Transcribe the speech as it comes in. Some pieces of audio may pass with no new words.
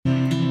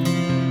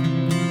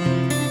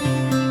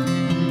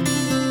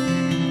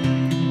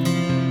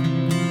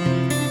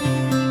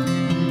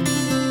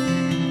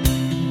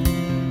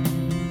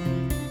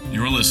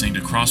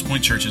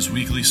Crosspoint Church's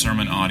weekly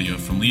sermon audio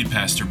from lead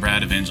pastor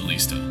Brad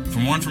Evangelista. For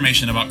more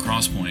information about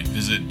Crosspoint,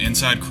 visit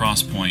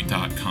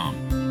insidecrosspoint.com.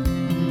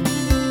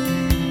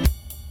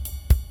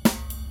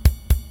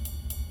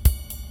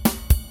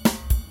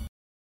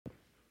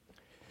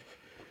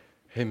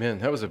 Amen.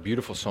 That was a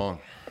beautiful song.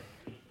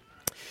 Well,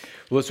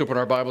 let's open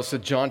our Bibles to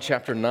John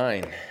chapter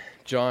 9.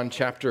 John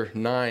chapter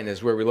 9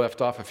 is where we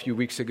left off a few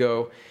weeks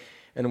ago.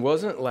 And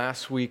wasn't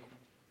last week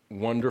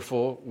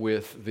wonderful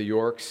with the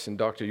Yorks and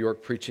Dr.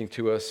 York preaching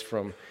to us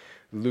from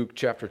Luke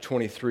chapter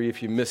 23?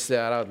 If you missed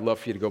that, I'd love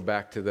for you to go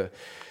back to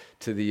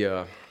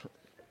the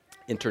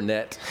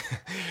internet,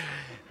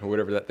 or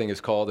whatever that thing is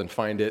called, and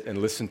find it and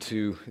listen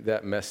to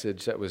that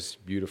message. That was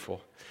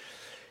beautiful.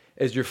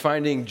 As you're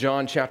finding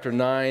John chapter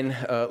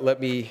 9,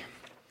 let me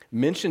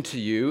mention to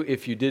you,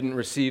 if you didn't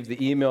receive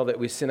the email that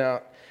we sent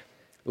out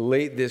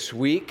late this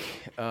week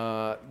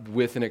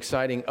with an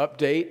exciting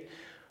update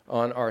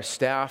on our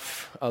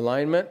staff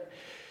alignment.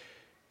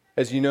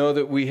 As you know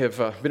that we have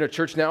been a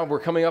church now,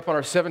 we're coming up on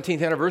our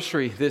 17th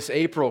anniversary this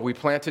April. We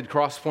planted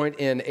Crosspoint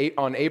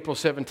on April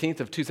 17th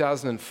of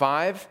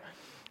 2005,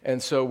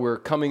 and so we're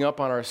coming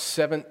up on our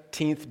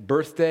 17th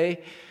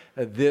birthday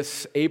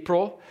this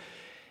April.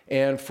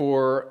 And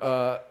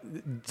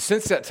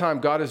since that time,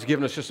 God has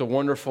given us just a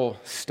wonderful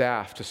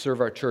staff to serve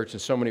our church in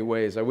so many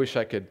ways. I wish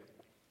I could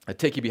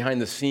take you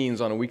behind the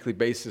scenes on a weekly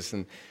basis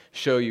and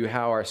show you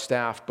how our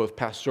staff, both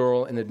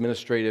pastoral and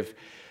administrative,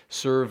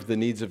 serve the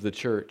needs of the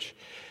church.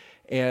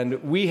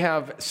 And we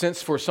have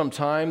sensed for some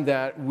time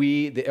that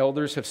the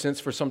elders have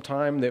sensed for some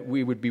time that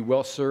we would be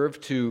well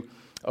served to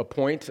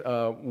appoint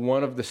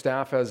one of the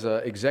staff as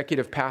an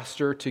executive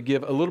pastor to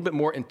give a little bit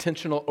more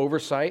intentional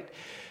oversight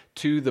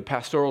to the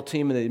pastoral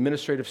team and the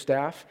administrative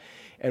staff.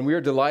 And we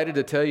are delighted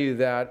to tell you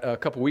that a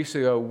couple weeks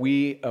ago,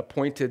 we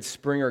appointed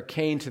Springer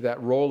Kane to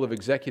that role of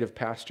executive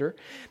pastor.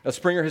 Now,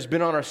 Springer has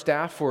been on our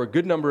staff for a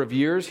good number of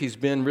years. He's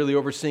been really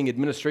overseeing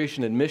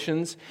administration and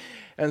missions.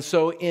 And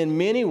so in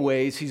many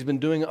ways, he's been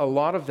doing a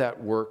lot of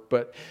that work,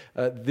 but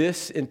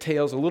this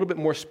entails a little bit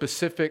more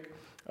specific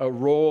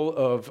role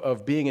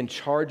of being in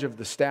charge of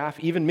the staff,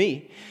 even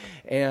me,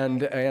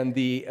 and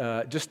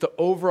the just the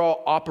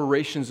overall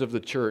operations of the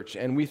church.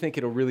 And we think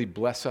it'll really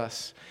bless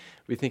us.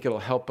 We think it'll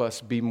help us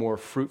be more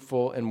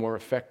fruitful and more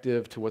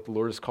effective to what the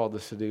Lord has called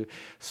us to do.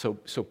 So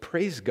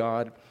praise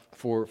God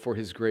for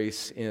His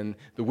grace in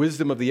the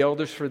wisdom of the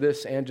elders for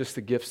this, and just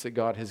the gifts that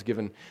God has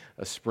given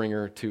a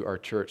Springer to our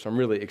church. So I'm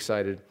really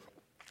excited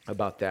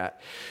about that.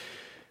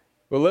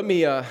 Well, let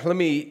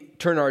me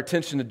turn our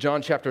attention to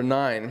John chapter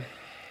 9,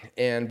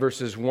 and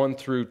verses 1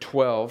 through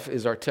 12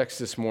 is our text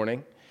this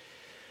morning.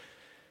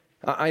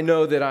 I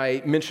know that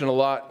I mention a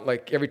lot,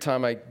 like every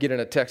time I get in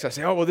a text, I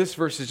say, oh, well, this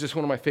verse is just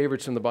one of my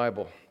favorites in the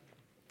Bible.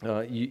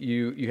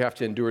 You have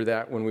to endure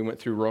that when we went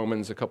through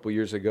Romans a couple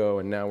years ago,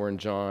 and now we're in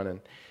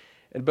John.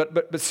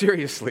 But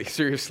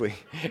seriously,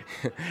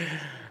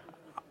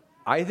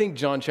 I think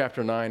John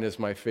chapter 9 is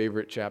my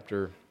favorite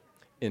chapter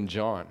in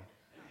John.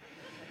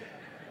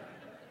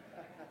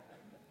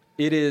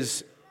 It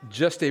is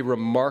just a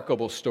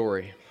remarkable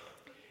story.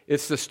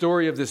 It's the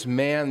story of this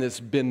man that's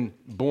been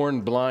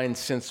born blind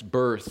since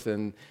birth,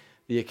 and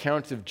the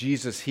account of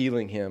Jesus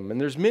healing him. And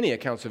there's many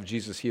accounts of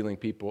Jesus healing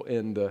people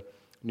in the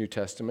New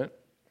Testament.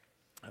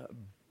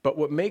 But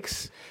what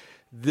makes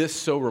this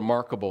so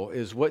remarkable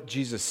is what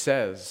Jesus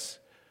says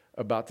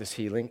about this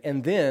healing.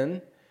 And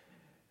then,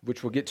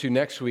 which we'll get to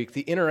next week,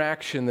 the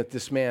interaction that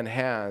this man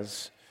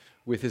has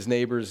with his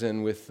neighbors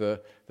and with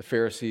the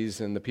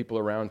Pharisees and the people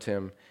around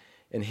him,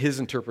 and his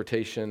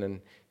interpretation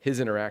and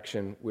his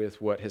interaction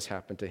with what has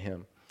happened to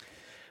him.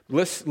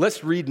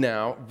 Let's read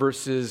now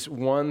verses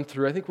 1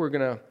 through, I think we're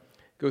going to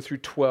go through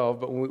 12,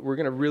 but we're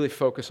going to really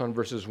focus on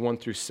verses 1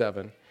 through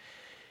 7.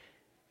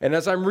 And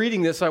as I'm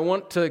reading this, I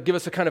want to give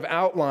us a kind of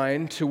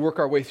outline to work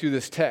our way through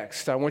this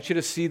text. I want you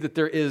to see that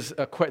there's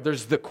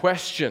the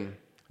question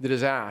that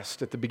is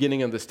asked at the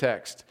beginning of this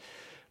text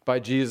by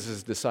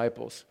Jesus'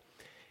 disciples.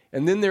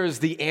 And then there is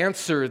the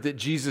answer that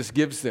Jesus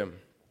gives them.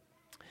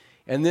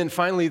 And then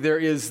finally, there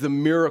is the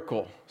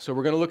miracle. So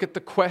we're going to look at the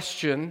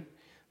question,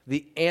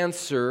 the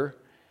answer,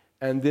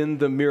 and then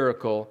the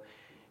miracle.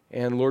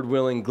 And Lord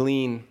willing,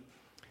 glean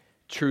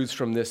truths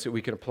from this that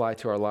we can apply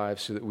to our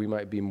lives so that we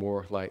might be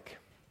more like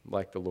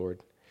the Lord.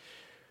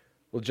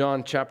 Well,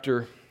 John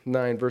chapter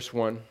 9, verse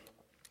 1.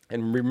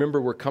 And remember,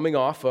 we're coming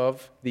off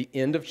of the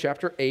end of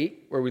chapter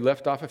 8, where we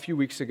left off a few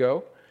weeks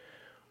ago,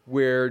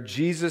 where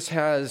Jesus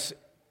has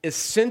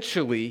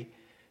essentially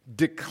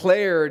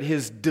declared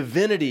his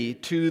divinity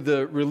to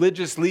the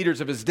religious leaders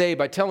of his day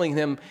by telling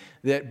them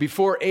that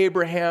before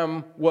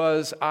Abraham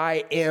was,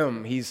 I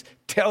am. He's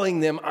telling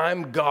them,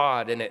 I'm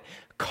God. And it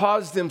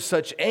caused them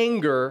such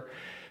anger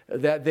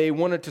that they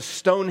wanted to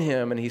stone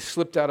him, and he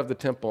slipped out of the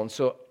temple. And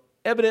so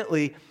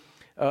evidently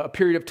a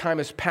period of time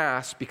has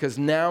passed, because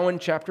now in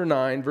chapter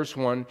 9, verse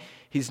 1,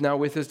 he's now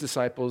with his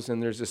disciples,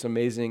 and there's this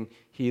amazing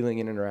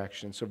healing and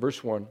interaction. So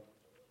verse 1,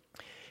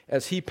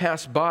 as he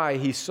passed by,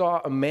 he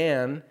saw a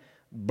man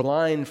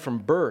blind from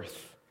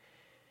birth.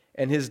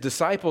 And his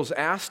disciples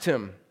asked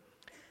him,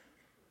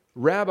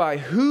 Rabbi,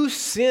 who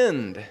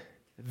sinned,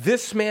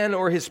 this man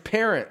or his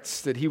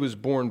parents, that he was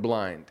born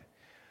blind?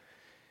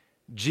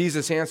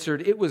 Jesus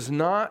answered, it was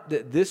not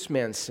that this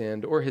man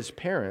sinned or his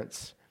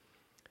parents,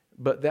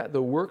 but that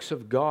the works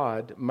of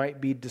God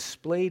might be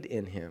displayed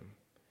in him.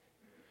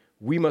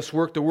 We must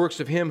work the works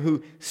of him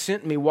who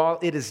sent me while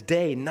it is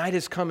day. Night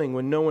is coming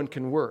when no one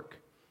can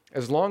work.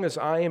 As long as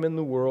I am in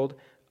the world,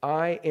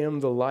 I am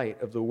the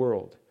light of the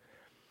world.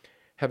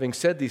 Having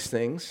said these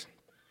things,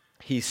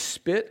 he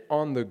spit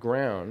on the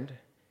ground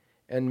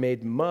and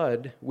made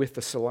mud with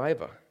the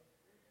saliva.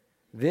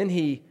 Then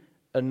he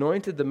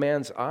anointed the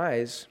man's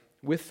eyes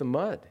with the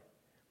mud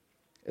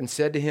and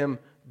said to him,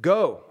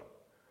 go,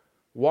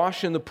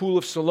 wash in the pool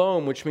of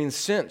Siloam, which means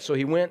sent. So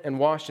he went and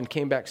washed and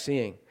came back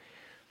seeing.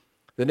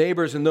 The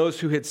neighbors and those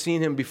who had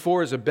seen him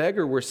before as a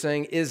beggar were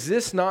saying, is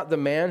this not the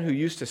man who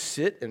used to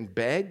sit and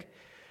beg?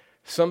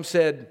 Some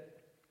said,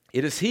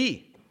 it is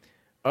he.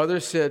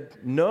 Others said,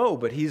 no,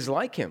 but he's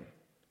like him.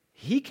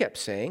 He kept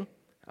saying,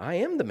 I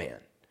am the man.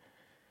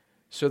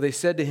 So they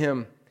said to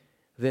him,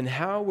 then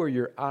how were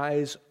your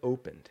eyes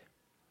opened?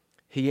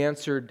 He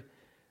answered,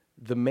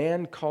 the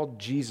man called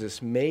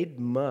Jesus made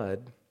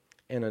mud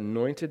and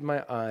anointed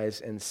my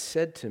eyes and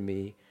said to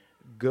me,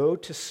 go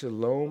to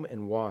Siloam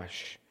and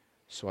wash.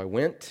 So I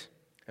went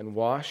and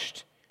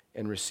washed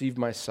and received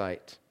my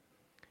sight.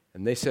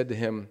 And they said to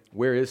him,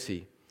 where is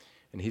he?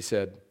 And he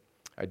said,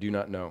 I do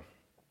not know.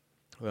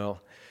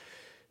 Well,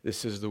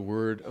 this is the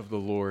word of the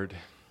Lord.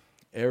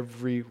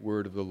 Every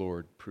word of the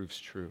Lord proves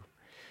true.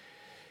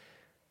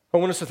 I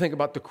want us to think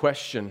about the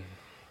question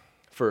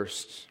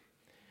first.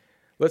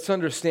 Let's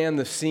understand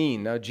the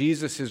scene. Now,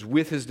 Jesus is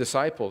with his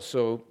disciples,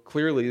 so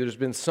clearly there's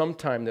been some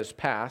time that's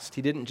passed.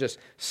 He didn't just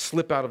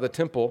slip out of the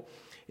temple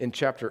in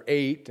chapter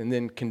 8 and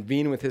then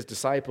convene with his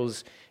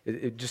disciples.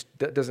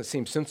 That doesn't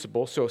seem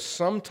sensible. So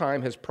some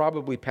time has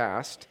probably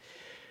passed.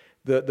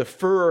 The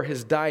furor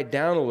has died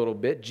down a little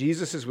bit.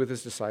 Jesus is with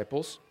his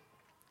disciples.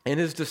 And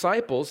his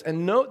disciples,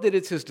 and note that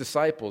it's his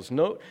disciples,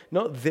 note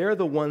they're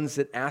the ones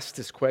that ask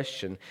this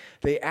question.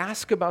 They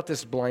ask about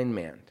this blind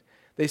man.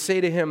 They say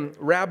to him,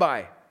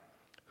 Rabbi,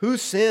 who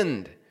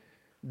sinned,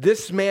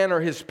 this man or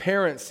his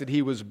parents, that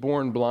he was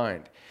born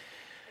blind?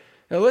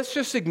 Now let's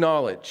just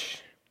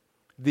acknowledge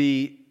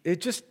this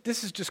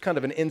is just kind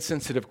of an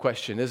insensitive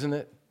question, isn't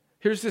it?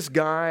 Here's this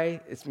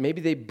guy,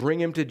 maybe they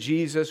bring him to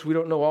Jesus, we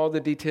don't know all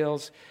the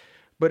details.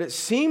 But it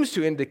seems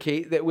to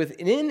indicate that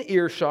within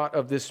earshot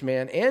of this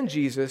man and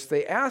Jesus,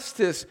 they asked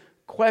this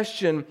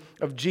question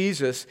of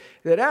Jesus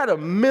that at a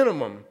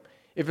minimum,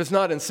 if it's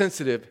not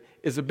insensitive,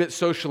 is a bit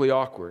socially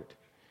awkward.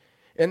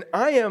 And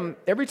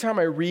every time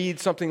I read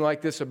something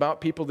like this about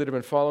people that have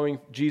been following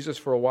Jesus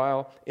for a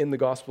while in the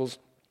Gospels,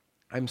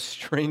 I'm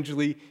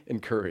strangely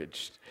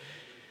encouraged.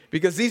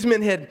 Because these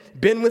men had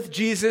been with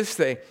Jesus,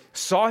 they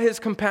saw his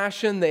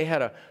compassion, they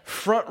had a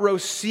front row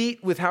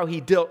seat with how he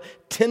dealt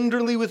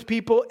tenderly with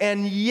people,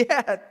 and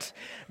yet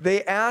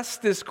they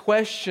asked this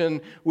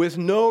question with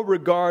no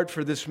regard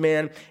for this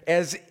man,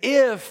 as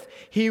if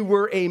he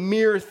were a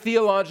mere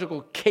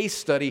theological case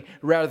study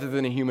rather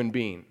than a human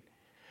being.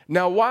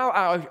 Now, while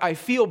I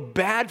feel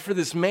bad for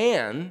this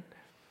man,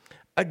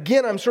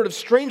 again, I'm sort of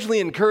strangely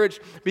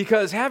encouraged,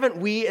 because haven't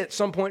we at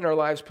some point in our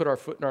lives put our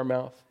foot in our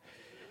mouth?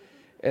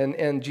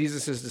 And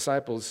Jesus'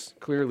 disciples,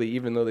 clearly,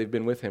 even though they've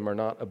been with him, are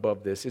not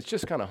above this. It's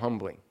just kind of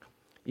humbling.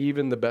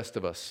 Even the best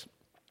of us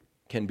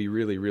can be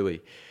really,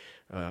 really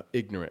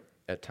ignorant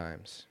at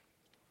times.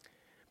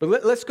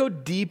 But let's go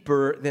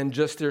deeper than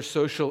just their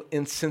social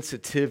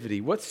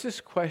insensitivity. What's this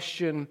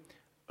question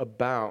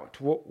about?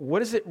 What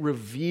does it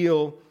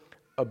reveal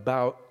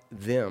about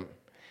them?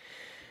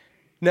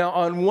 Now,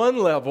 on one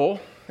level,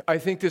 I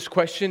think this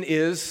question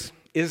is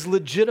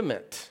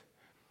legitimate.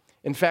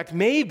 In fact,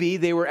 maybe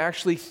they were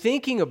actually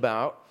thinking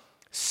about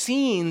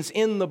scenes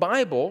in the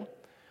Bible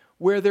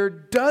where there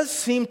does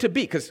seem to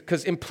be,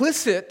 because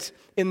implicit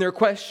in their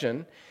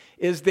question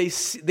is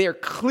they're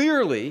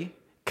clearly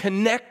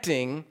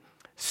connecting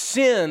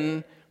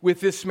sin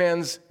with this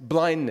man's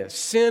blindness,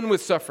 sin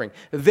with suffering.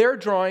 They're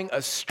drawing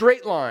a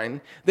straight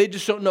line. They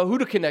just don't know who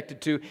to connect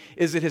it to.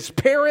 Is it his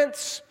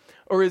parents?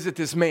 Or is it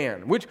this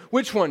man?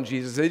 Which one,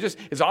 Jesus?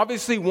 It's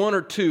obviously one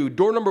or two.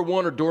 Door number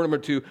one or door number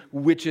two.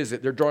 Which is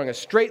it? They're drawing a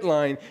straight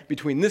line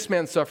between this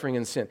man's suffering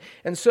and sin.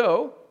 And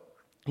so,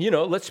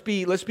 let's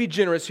be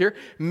generous here.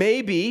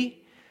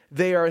 Maybe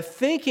they are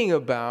thinking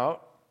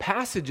about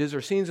passages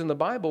or scenes in the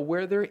Bible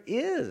where there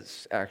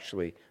is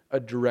actually a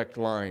direct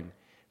line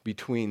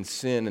between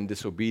sin and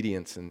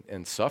disobedience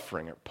and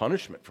suffering or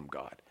punishment from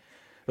God.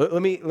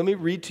 Let me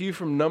read to you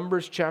from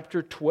Numbers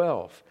chapter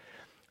 12.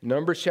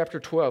 Numbers chapter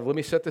 12. Let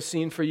me set the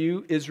scene for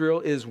you.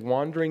 Israel is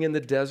wandering in the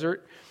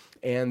desert,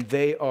 and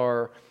they've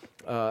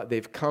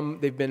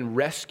been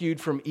rescued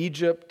from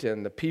Egypt,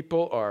 and the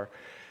people are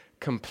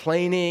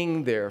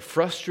complaining. They're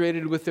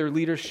frustrated with their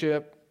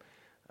leadership.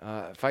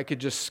 If I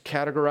could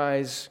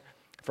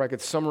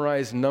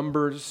summarize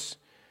Numbers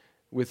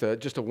with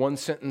just a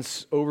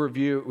one-sentence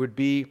overview, it would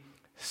be,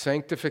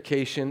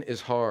 sanctification is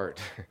hard.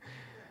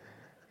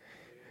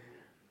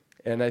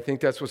 And I think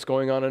that's what's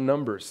going on in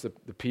Numbers.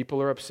 The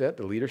people are upset.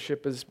 The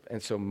leadership is,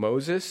 and so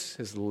Moses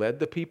has led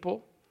the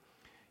people.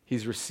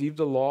 He's received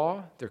the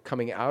law. They're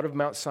coming out of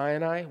Mount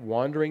Sinai,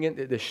 wandering in.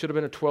 This should have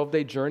been a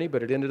 12-day journey,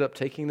 but it ended up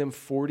taking them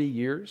 40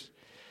 years.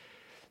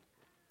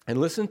 And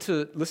listen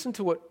to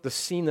what the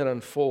scene that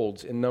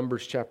unfolds in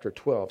Numbers chapter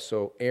 12.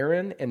 So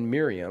Aaron and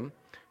Miriam,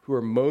 who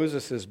are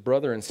Moses'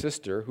 brother and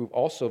sister, who've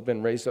also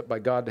been raised up by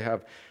God to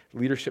have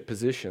leadership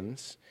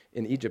positions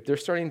in Egypt, they're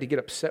starting to get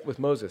upset with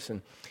Moses.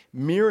 And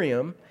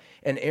Miriam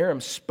and Aaron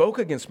spoke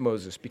against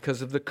Moses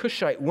because of the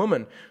Cushite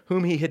woman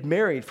whom he had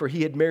married, for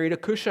he had married a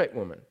Cushite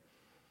woman.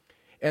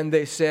 And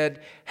they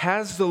said,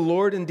 "Has the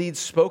Lord indeed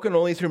spoken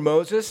only through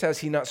Moses? Has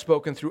he not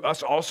spoken through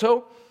us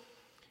also?"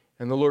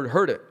 And the Lord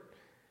heard it.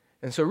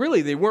 And so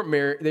really they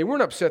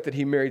weren't upset that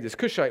he married this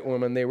Cushite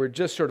woman. They were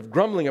just sort of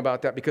grumbling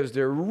about that because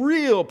their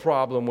real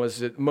problem was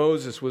that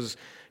Moses was,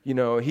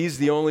 he's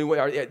the only way.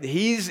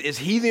 Is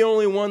he the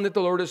only one that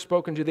the Lord has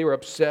spoken to? They were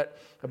upset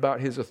about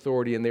his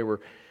authority, and they were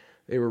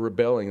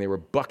rebelling. They were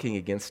bucking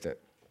against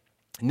it.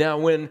 Now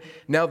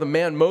the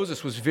man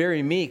Moses was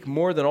very meek,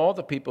 more than all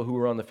the people who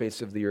were on the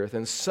face of the earth.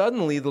 And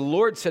suddenly the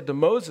Lord said to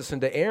Moses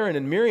and to Aaron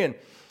and Miriam,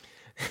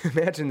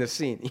 imagine this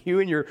scene. You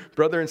and your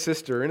brother and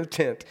sister are in a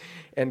tent,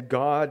 and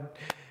God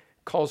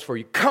calls for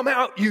you. "Come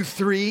out, you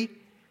three,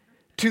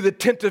 to the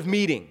tent of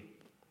meeting."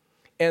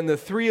 And the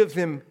three of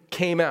them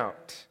came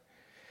out.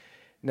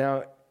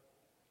 Now,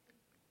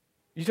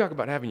 you talk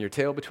about having your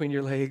tail between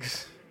your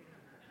legs.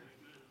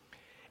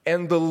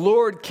 And the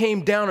Lord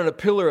came down in a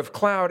pillar of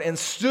cloud and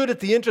stood at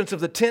the entrance of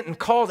the tent and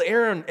called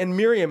Aaron and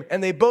Miriam,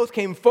 and they both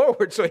came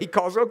forward. So he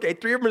calls, okay,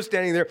 three of them are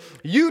standing there.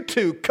 "You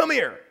two, come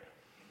here."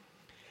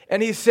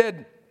 And he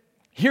said,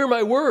 "Hear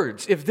my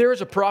words. If there is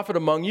a prophet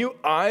among you,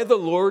 I, the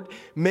Lord,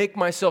 make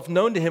myself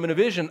known to him in a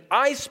vision.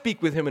 I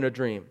speak with him in a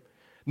dream.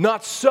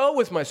 Not so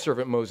with my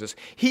servant Moses.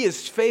 He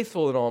is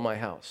faithful in all my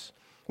house.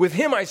 With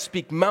him I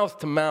speak mouth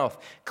to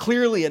mouth,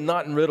 clearly and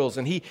not in riddles,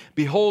 and he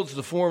beholds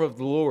the form of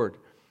the Lord.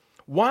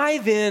 Why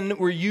then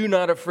were you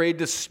not afraid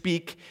to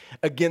speak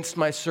against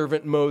my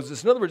servant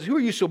Moses?" In other words, who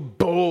are you so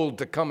bold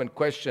to come and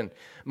question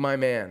my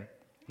man?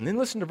 And then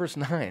listen to verse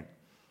 9.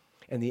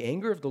 "And the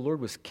anger of the Lord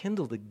was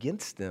kindled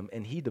against them,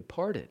 and he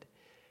departed.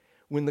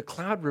 When the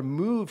cloud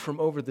removed from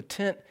over the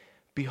tent,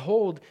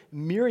 behold,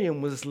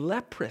 Miriam was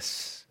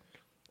leprous,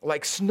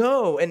 like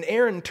snow. And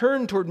Aaron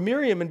turned toward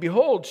Miriam, and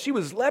behold, she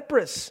was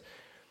leprous.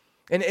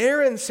 And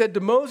Aaron said to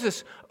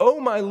Moses, 'O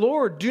my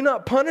Lord, do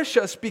not punish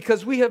us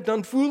because we have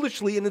done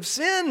foolishly and have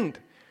sinned.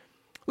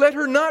 Let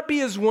her not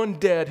be as one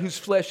dead whose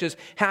flesh is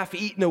half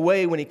eaten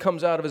away when he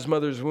comes out of his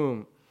mother's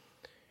womb.'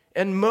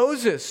 And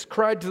Moses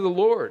cried to the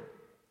Lord,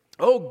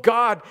 'Oh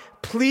God,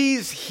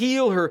 please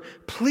heal her,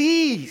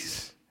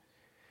 please.'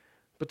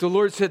 But the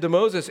Lord said to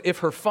Moses, 'If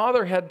her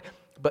father had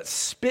but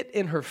spit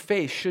in her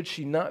face, should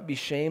she not be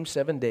shamed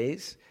 7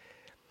 days?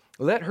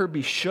 Let her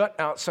be shut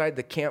outside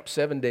the camp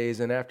 7 days,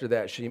 and after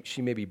that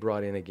she may be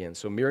brought in again.'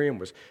 So Miriam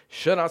was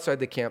shut outside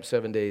the camp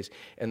 7 days,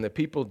 and the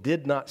people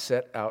did not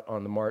set out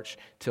on the march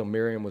till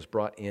Miriam was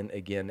brought in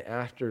again.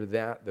 After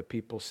that, the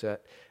people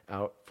set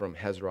out from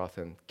Hazeroth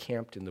and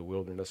camped in the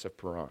wilderness of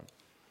Paran."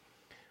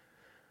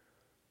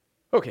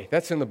 Okay,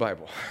 that's in the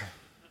Bible.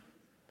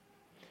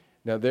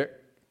 Now,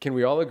 can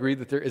we all agree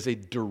that there is a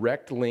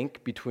direct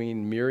link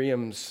between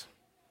Miriam's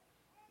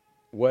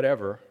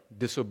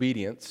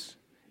disobedience,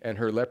 and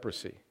her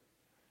leprosy?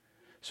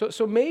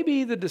 So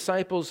maybe the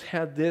disciples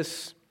had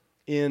this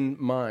in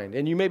mind.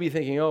 And you may be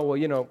thinking, oh,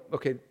 well,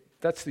 okay,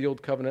 that's the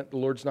old covenant. The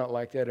Lord's not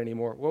like that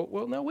anymore.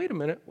 Well, now, wait a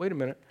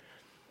minute.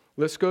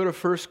 Let's go to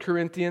 1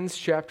 Corinthians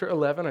chapter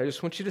 11. I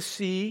just want you to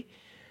see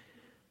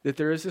that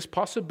there is this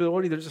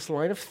possibility, there's this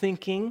line of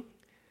thinking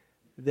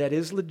that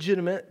is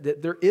legitimate,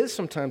 that there is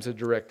sometimes a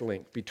direct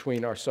link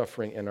between our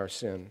suffering and our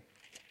sin.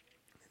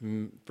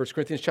 1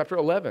 Corinthians chapter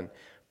 11,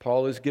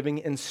 Paul is giving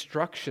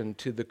instruction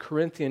to the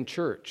Corinthian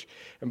church.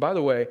 And by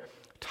the way,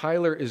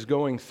 Tyler is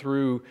going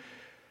through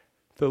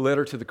the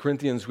letter to the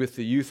Corinthians with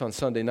the youth on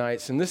Sunday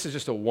nights, and this is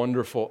just a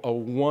wonderful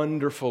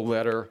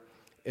letter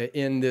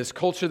in this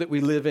culture that we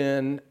live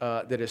in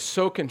that is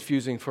so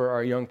confusing for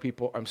our young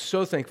people. I'm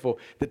so thankful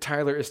that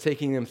Tyler is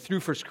taking them through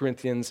 1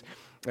 Corinthians.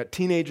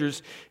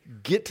 Teenagers,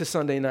 get to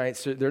Sunday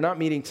nights. They're not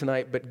meeting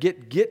tonight, but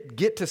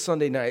get to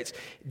Sunday nights.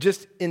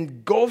 Just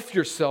engulf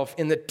yourself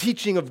in the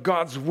teaching of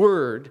God's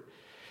Word,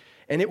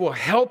 and it will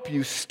help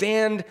you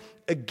stand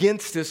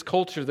against this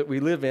culture that we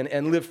live in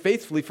and live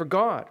faithfully for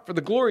God, for the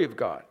glory of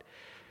God.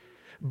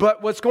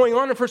 But what's going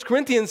on in 1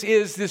 Corinthians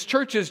is this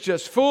church is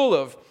just full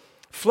of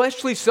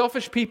fleshly,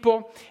 selfish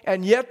people,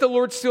 and yet the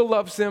Lord still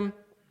loves them,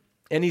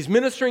 and He's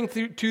ministering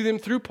to them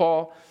through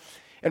Paul.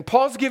 And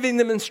Paul's giving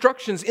them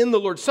instructions in the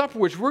Lord's Supper,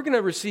 which we're going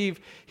to receive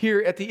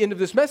here at the end of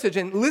this message.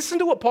 And listen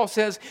to what Paul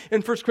says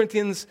in 1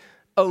 Corinthians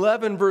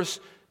 11,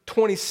 verse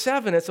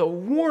 27. It's a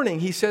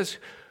warning. He says,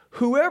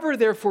 "Whoever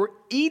therefore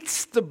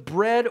eats the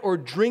bread or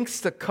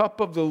drinks the cup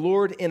of the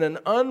Lord in an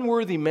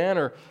unworthy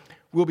manner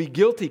will be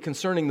guilty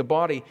concerning the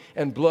body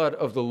and blood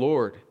of the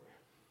Lord.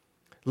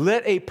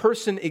 Let a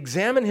person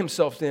examine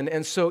himself then,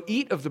 and so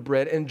eat of the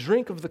bread and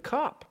drink of the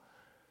cup.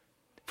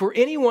 For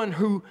anyone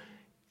who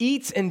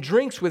eats and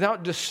drinks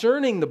without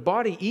discerning the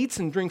body eats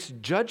and drinks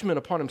judgment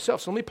upon himself.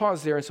 So let me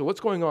pause there and say,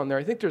 what's going on there?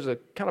 I think there's a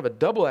kind of a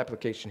double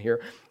application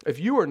here. If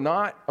you are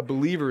not a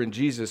believer in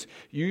Jesus,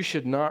 you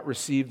should not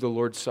receive the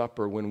Lord's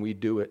Supper when we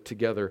do it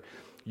together,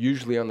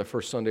 usually on the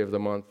first Sunday of the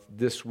month,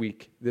 this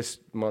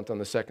month on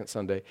the second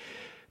Sunday,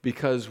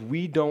 because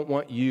we don't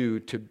want you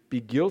to be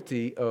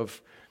guilty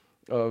of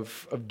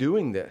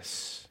doing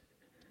this,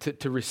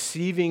 to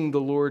receiving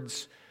the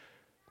Lord's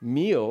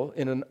meal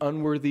in an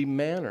unworthy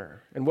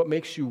manner. And what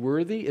makes you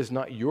worthy is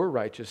not your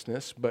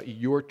righteousness, but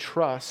your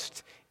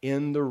trust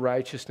in the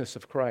righteousness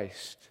of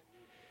Christ.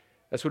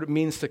 That's what it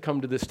means to come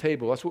to this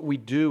table. That's what we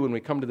do when we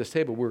come to this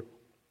table.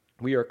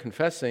 We are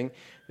confessing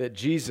that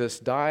Jesus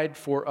died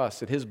for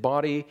us, that his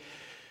body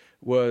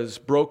was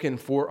broken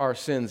for our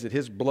sins, that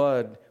his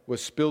blood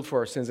was spilled for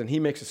our sins, and he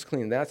makes us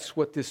clean. That's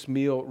what this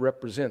meal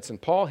represents. And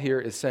Paul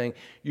here is saying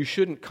you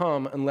shouldn't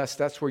come unless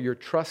that's where your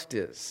trust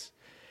is.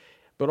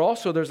 But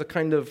also there's a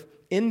kind of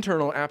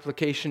internal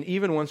application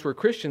even once we're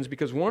Christians,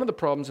 because one of the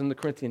problems in the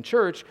Corinthian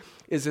church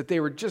is that they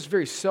were just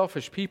very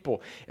selfish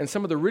people. And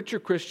some of the richer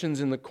Christians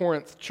in the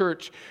Corinth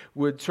church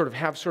would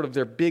have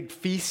their big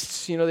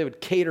feasts. You know, they would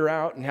cater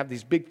out and have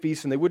these big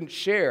feasts, and they wouldn't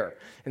share.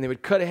 And they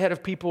would cut ahead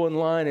of people in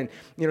line. And,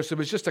 so it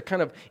was just a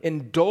kind of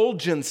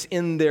indulgence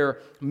in their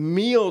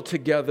meal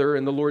together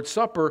in the Lord's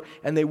Supper,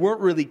 and they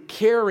weren't really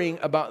caring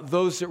about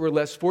those that were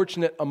less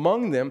fortunate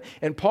among them.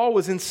 And Paul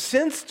was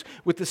incensed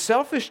with the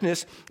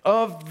selfishness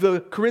of the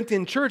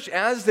Corinthian church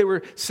as they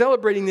were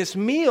celebrating this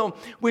meal,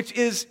 which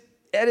is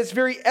at its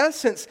very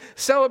essence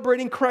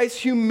celebrating Christ's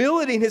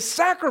humility and his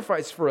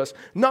sacrifice for us,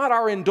 not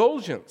our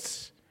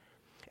indulgence.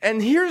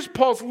 And here's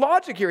Paul's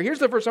logic here. Here's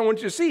the verse I want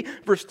you to see,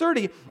 verse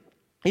 30.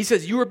 He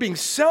says, you were being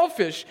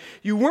selfish.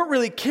 You weren't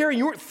really caring.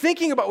 You weren't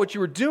thinking about what you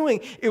were doing.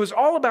 It was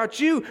all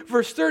about you.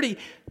 Verse 30,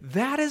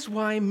 that is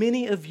why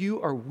many of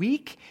you are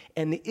weak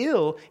and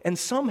ill, and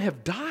some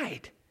have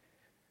died.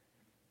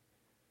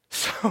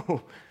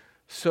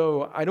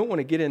 So I don't want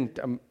to get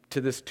into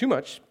this too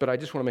much, but I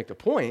just want to make the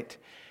point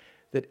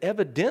that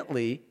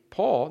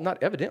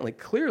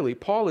clearly,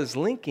 Paul is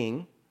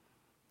linking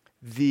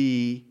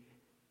the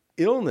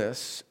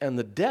illness and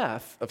the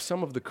death of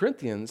some of the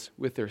Corinthians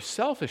with their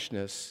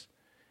selfishness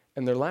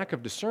and their lack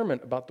of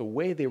discernment about the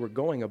way they were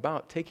going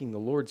about taking the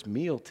Lord's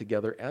meal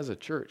together as a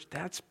church.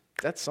 That's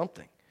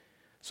something.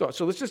 So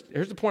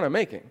here's the point I'm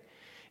making,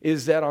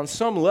 is that on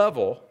some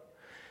level,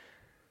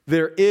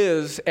 there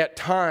is at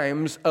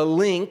times a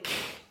link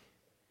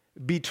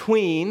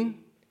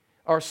between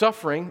our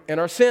suffering and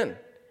our sin,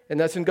 and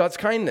that's in God's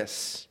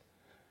kindness.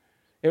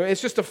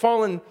 It's just a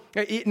fallen,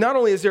 not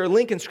only is there a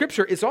link in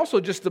Scripture, it's also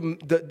just the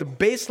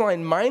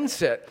baseline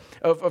mindset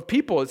of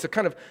people. It's a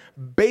kind of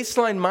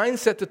baseline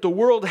mindset that the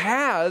world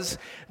has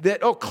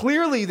that,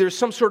 clearly there's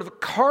some sort of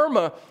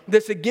karma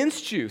that's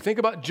against you. Think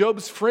about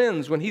Job's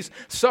friends when he's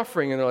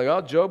suffering, and they're like,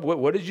 oh, Job,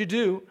 what did you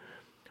do?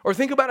 Or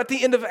think about at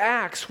the end of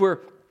Acts where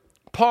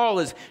Paul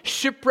is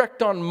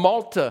shipwrecked on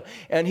Malta,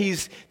 and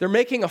they're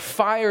making a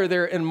fire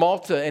there in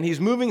Malta, and he's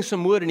moving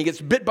some wood, and he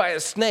gets bit by a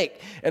snake.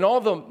 And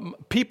all the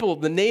people,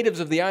 the natives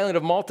of the island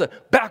of Malta,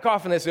 back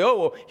off, and they say,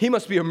 he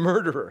must be a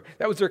murderer.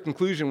 That was their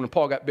conclusion when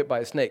Paul got bit by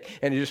a snake,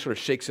 and he just sort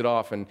of shakes it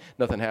off, and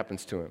nothing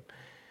happens to him.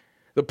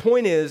 The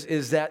point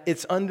is that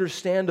it's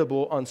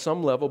understandable on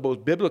some level,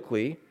 both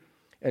biblically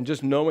and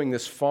just knowing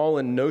this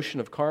fallen notion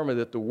of karma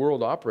that the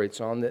world operates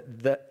on,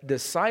 that the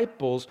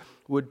disciples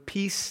would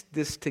piece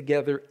this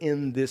together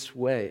in this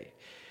way.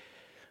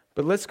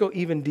 But let's go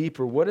even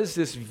deeper. What is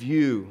this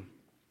view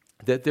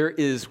that there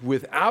is,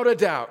 without a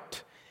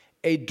doubt,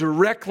 a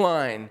direct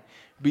line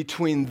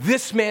between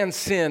this man's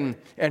sin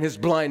and his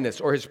blindness,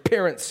 or his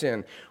parents'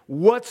 sin?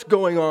 What's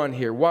going on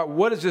here?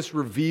 What does this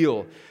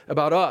reveal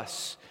about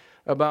us,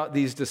 about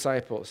these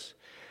disciples?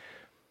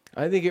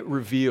 I think it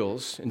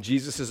reveals, and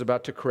Jesus is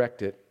about to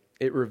correct it,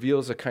 it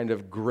reveals a kind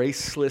of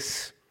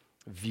graceless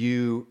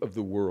view of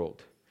the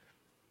world.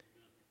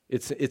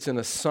 It's an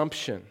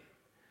assumption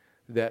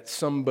that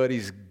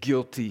somebody's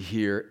guilty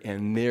here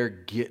and they're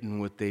getting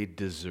what they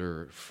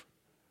deserve.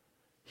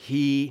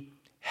 He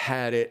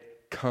had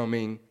it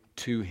coming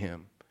to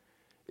him,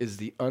 is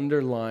the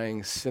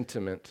underlying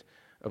sentiment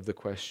of the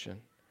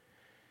question.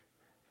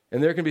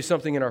 And there can be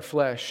something in our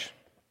flesh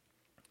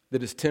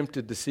that is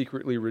tempted to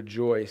secretly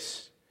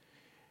rejoice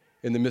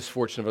in the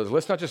misfortune of others.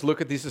 Let's not just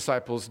look at these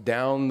disciples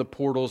down the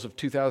portals of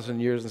 2,000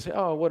 years and say,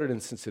 what an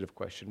insensitive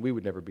question. We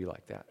would never be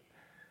like that.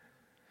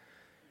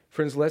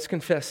 Friends, let's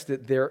confess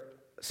that there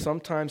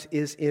sometimes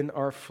is in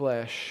our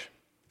flesh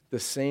the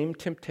same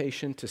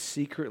temptation to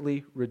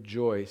secretly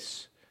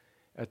rejoice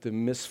at the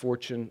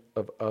misfortune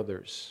of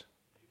others.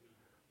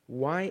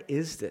 Why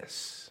is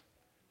this?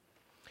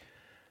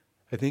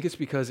 I think it's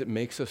because it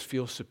makes us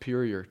feel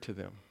superior to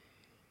them.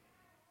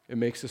 It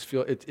makes us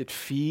feel, it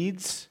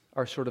feeds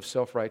our sort of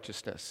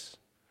self-righteousness.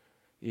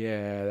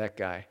 Yeah, that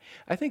guy.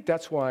 I think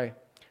that's why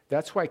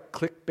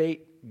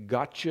clickbait,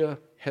 gotcha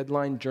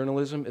headline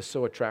journalism is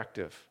so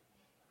attractive.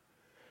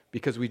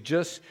 because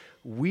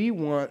we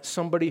want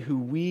somebody who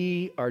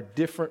we are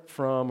different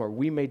from or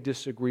we may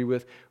disagree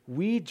with.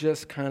 We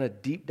just kind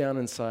of deep down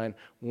inside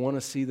want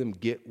to see them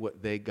get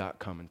what they got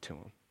coming to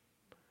them.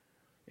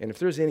 And if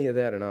there's any of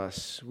that in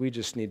us, we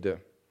need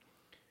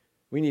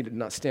to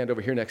not stand over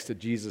here next to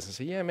Jesus and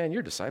say, yeah, man,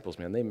 your disciples,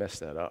 man, they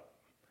messed that up.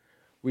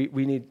 We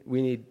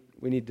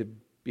need to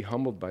be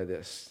humbled by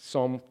this.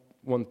 Psalm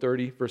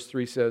 130, verse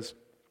 3 says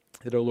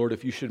that, "O Lord,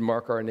 if you should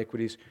mark our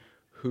iniquities,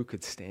 who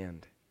could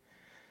stand?"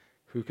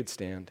 Who could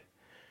stand?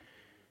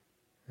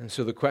 And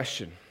so the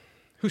question,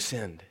 who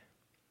sinned?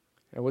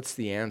 And what's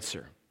the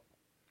answer?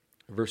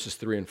 Verses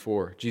 3 and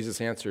 4,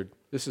 Jesus answered,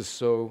 this is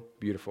so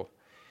beautiful.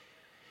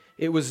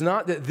 "It was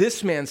not that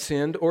this man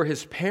sinned or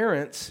his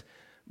parents,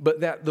 but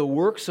that the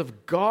works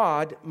of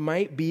God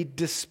might be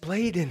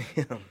displayed in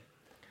him."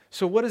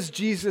 So what does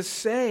Jesus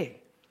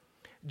say?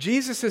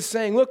 Jesus is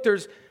saying, look,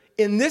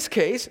 in this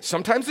case,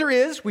 sometimes there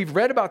is. We've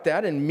read about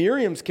that in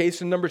Miriam's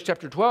case in Numbers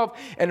chapter 12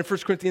 and in 1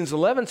 Corinthians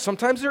 11.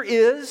 Sometimes there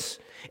is.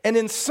 And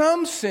in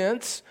some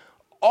sense,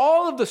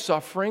 all of the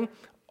suffering,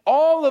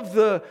 all of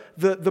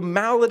the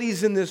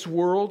maladies in this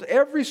world,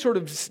 every sort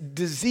of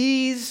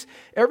disease,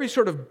 every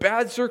sort of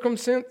bad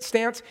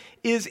circumstance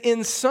is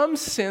in some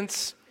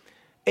sense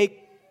a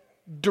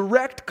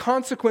direct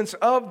consequence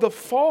of the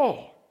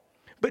fall.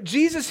 But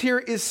Jesus here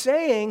is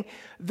saying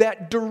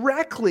that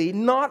directly,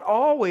 not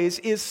always,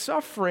 is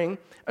suffering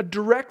a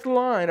direct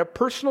line. A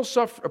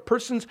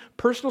person's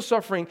personal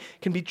suffering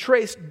can be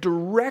traced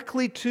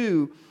directly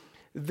to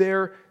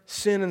their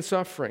sin and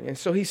suffering. And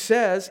so he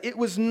says, it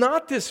was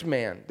not this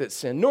man that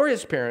sinned, nor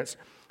his parents,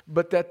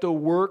 but that the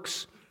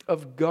works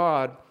of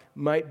God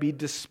might be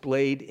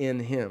displayed in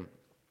him.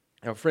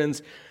 Now,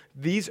 friends,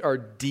 these are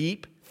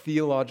deep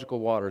theological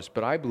waters,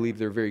 but I believe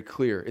they're very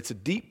clear. It's a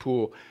deep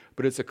pool,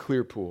 but it's a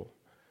clear pool.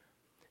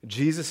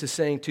 Jesus is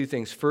saying two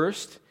things.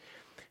 First,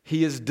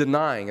 he is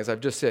denying, as I've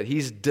just said,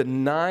 he's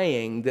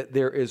denying that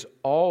there is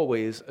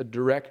always a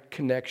direct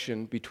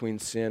connection between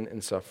sin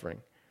and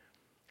suffering.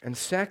 And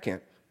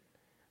second,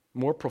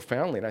 more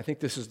profoundly, and I think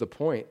this is the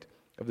point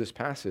of this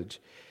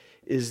passage,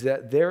 is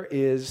that there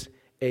is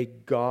a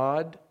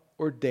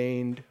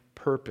God-ordained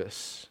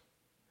purpose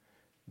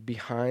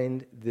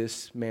behind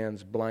this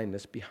man's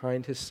blindness,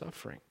 behind his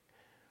suffering.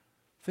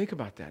 Think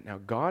about that. Now,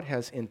 God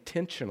has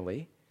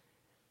intentionally,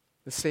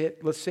 let's say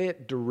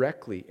it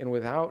directly and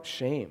without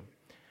shame,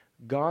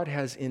 God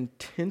has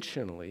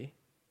intentionally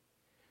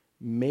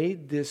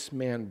made this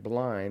man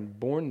blind,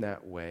 born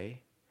that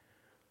way,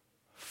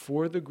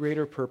 for the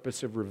greater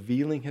purpose of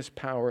revealing his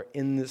power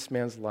in this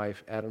man's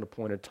life at an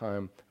appointed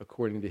time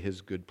according to his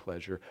good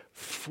pleasure,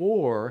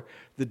 for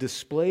the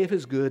display of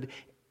his good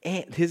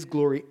and his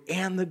glory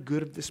and the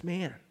good of this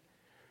man.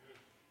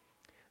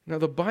 Now,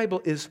 the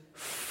Bible is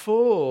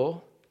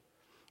full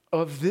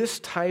of this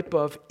type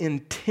of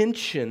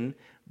intention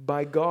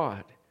by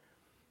God.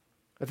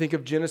 I think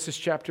of Genesis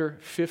chapter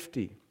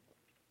 50.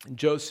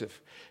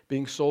 Joseph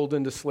being sold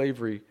into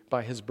slavery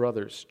by his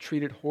brothers,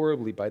 treated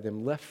horribly by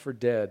them, left for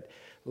dead,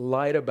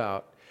 lied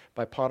about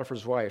by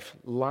Potiphar's wife,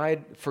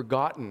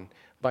 forgotten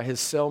by his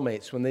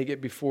cellmates when they get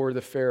before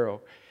the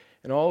Pharaoh.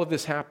 And all of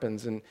this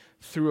happens, and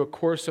through a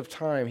course of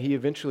time, he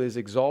eventually is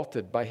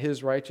exalted by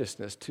his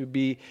righteousness to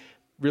be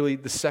really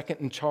the second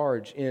in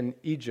charge in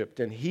Egypt.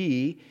 And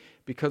he,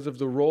 because of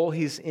the role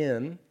he's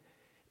in,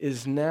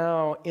 is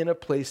now in a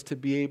place to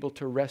be able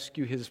to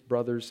rescue his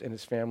brothers and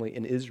his family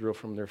in Israel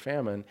from their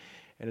famine.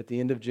 And at the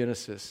end of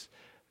Genesis,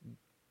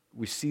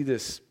 we see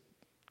this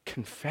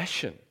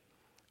confession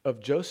of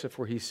Joseph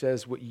where he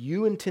says, what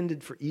you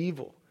intended for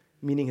evil,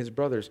 meaning his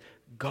brothers,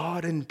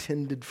 God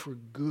intended for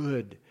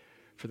good,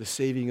 for the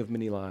saving of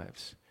many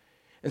lives.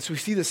 And so we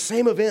see the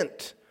same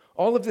event,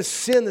 all of this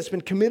sin that's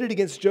been committed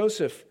against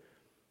Joseph.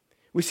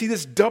 We see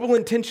this double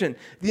intention,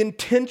 the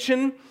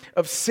intention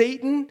of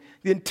Satan,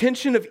 the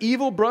intention of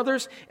evil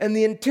brothers, and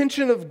the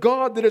intention of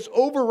God that is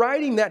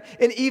overriding that,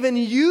 and even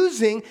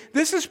using,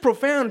 this is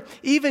profound,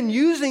 even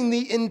using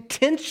the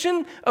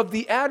intention of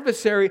the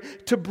adversary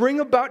to bring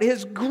about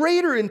his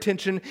greater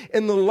intention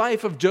in the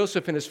life of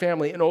Joseph and his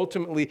family, and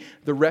ultimately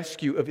the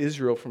rescue of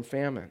Israel from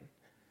famine.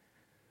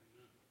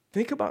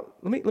 Think about,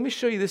 let me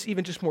show you this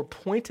even just more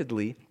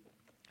pointedly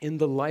in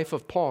the life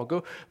of Paul.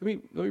 Let me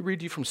read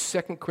to you from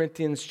 2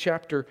 Corinthians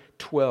chapter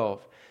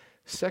 12.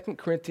 2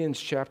 Corinthians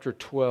chapter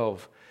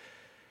 12.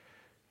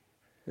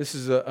 This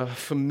is a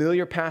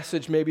familiar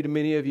passage maybe to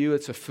many of you.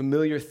 It's a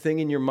familiar thing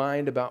in your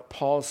mind about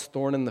Paul's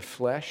thorn in the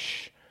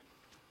flesh.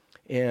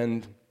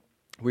 And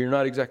we're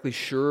not exactly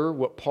sure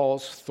what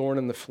Paul's thorn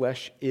in the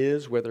flesh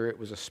is, whether it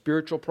was a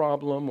spiritual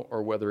problem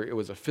or whether it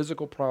was a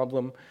physical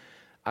problem.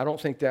 I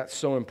don't think that's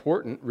so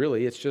important,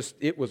 really. It's just,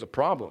 it was a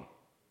problem.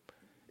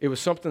 It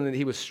was something that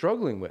he was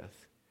struggling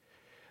with.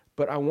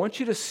 But I want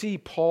you to see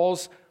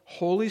Paul's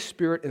Holy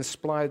Spirit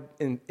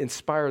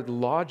inspired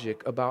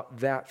logic about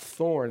that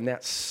thorn,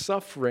 that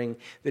suffering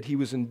that he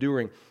was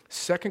enduring.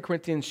 2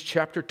 Corinthians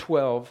chapter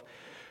 12,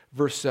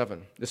 verse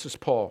 7. This is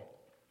Paul.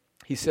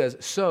 He says,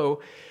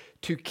 so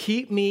to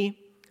keep me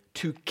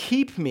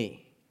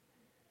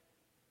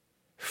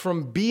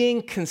from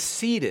being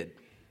conceited.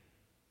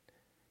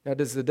 Now,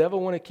 does the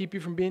devil want to keep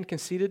you from being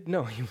conceited?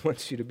 No, he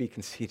wants you to be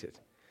conceited.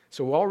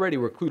 So already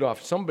we're clued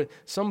off.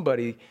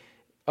 Somebody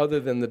other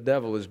than the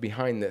devil is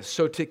behind this.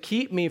 So to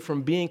keep me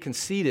from being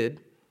conceited,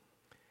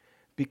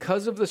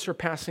 because of the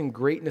surpassing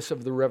greatness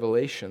of the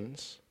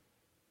revelations,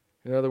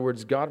 in other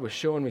words, God was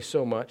showing me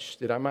so much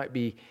that I might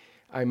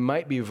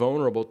be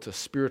vulnerable to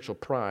spiritual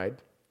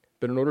pride,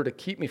 but in order to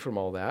keep me from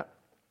all that,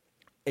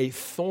 a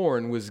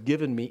thorn was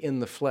given me in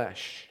the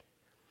flesh,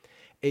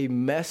 a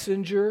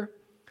messenger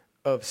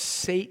of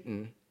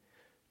Satan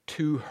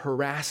to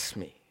harass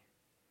me,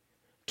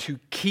 to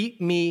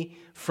keep me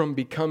from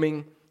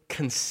becoming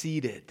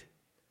conceited.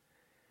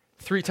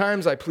 3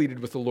 times I pleaded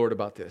with the Lord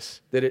about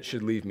this, that it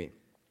should leave me.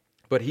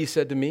 But he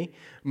said to me,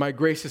 my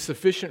grace is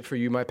sufficient for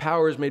you. My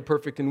power is made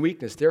perfect in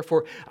weakness.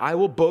 Therefore, I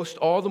will boast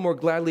all the more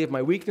gladly of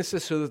my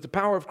weaknesses so that the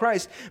power of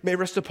Christ may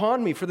rest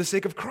upon me. For the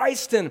sake of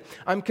Christ, then,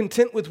 I'm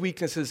content with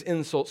weaknesses,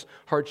 insults,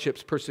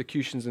 hardships,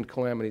 persecutions, and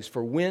calamities.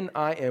 For when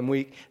I am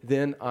weak,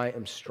 then I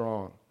am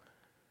strong.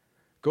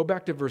 Go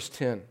back to verse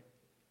 10.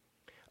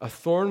 A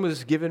thorn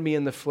was given me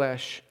in the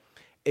flesh,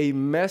 a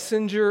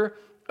messenger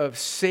of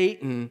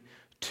Satan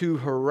to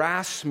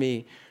harass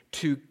me,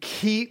 to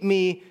keep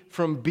me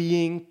from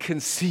being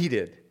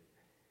conceited.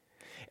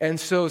 And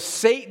so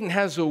Satan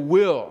has a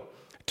will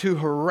to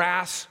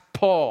harass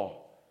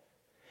Paul.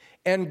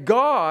 And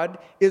God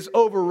is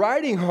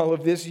overriding all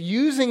of this,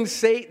 using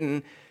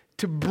Satan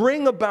to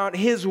bring about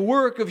his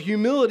work of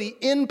humility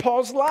in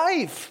Paul's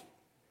life.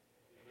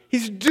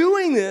 He's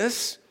doing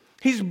this.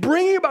 He's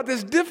bringing about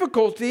this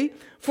difficulty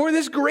for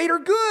this greater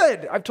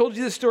good. I've told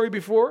you this story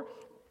before,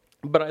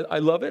 but I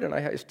love it, and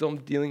I still am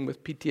dealing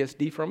with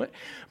PTSD from it.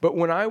 But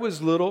when I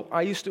was little,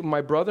 my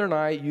brother and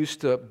I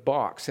used to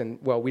box, and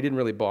well, we didn't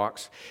really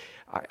box.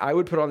 I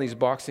would put on these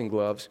boxing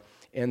gloves,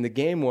 and the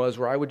game was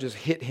where I would just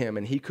hit him,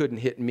 and he couldn't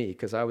hit me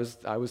because I was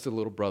the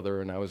little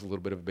brother, and I was a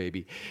little bit of a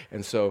baby,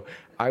 and so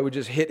I would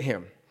just hit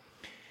him.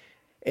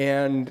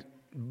 And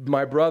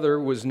my brother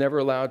was never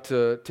allowed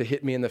to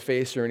hit me in the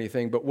face or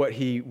anything, but what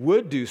he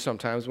would do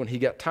sometimes when he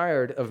got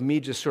tired of me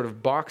just sort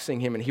of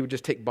boxing him, and he would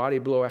just take body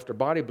blow after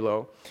body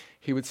blow,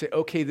 he would say,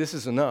 okay, this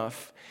is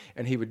enough,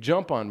 and he would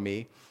jump on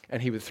me,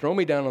 and he would throw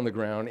me down on the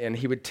ground, and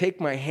he would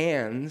take my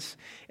hands,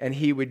 and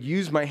he would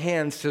use my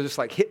hands to just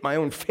like hit my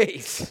own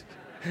face.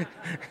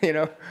 You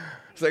know?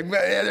 It's like,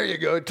 yeah, there you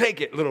go, take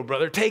it, little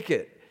brother, take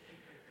it.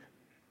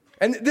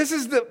 And this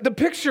is the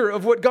picture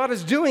of what God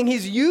is doing.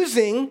 He's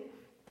using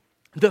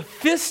the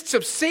fists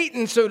of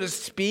Satan, so to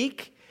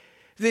speak,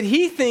 that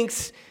he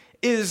thinks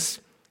is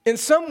in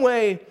some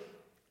way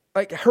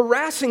like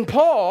harassing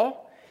Paul.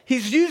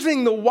 He's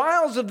using the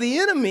wiles of the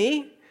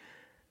enemy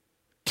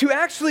to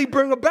actually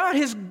bring about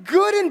his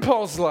good in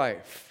Paul's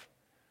life.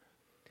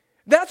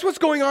 That's what's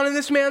going on in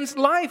this man's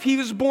life. He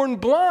was born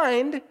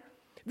blind.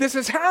 This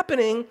is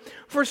happening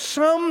for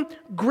some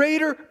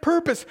greater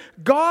purpose.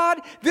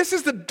 This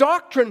is the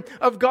doctrine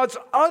of God's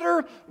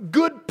utter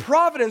good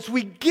providence.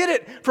 We get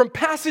it from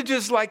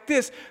passages like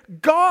this.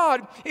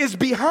 God is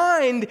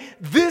behind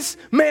this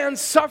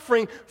man's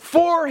suffering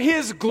for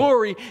his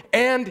glory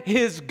and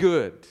his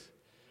good.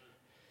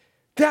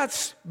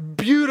 That's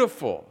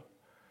beautiful.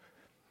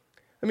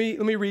 Let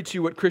me read to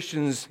you what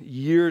Christians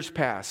years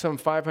past, some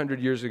 500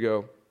 years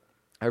ago,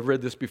 I've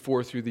read this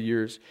before through the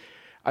years.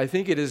 I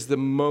think it is the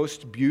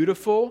most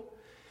beautiful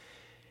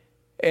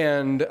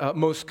and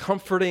most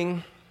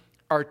comforting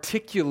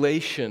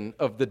articulation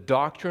of the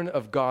doctrine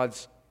of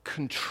God's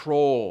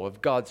control,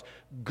 of God's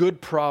good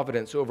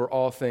providence over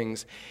all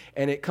things.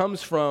 And it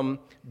comes from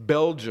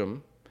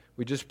Belgium.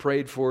 We just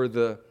prayed for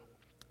the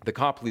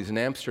Copleys in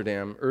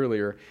Amsterdam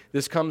earlier.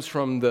 This comes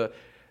from the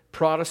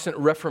Protestant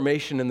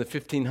Reformation in the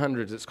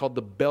 1500s. It's called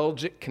the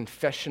Belgic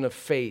Confession of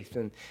Faith.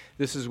 And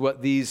this is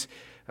what these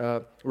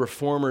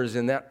reformers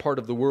in that part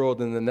of the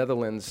world in the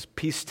Netherlands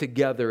pieced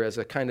together as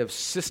a kind of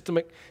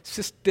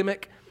systematic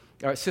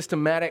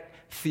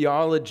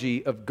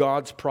theology of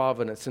God's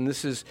providence. And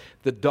this is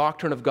the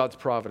doctrine of God's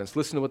providence.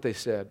 Listen to what they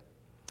said.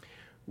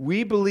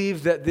 We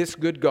believe that this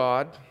good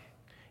God,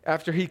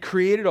 after he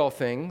created all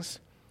things,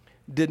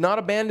 did not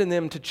abandon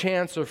them to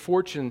chance or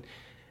fortune,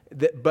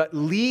 but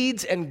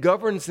leads and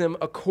governs them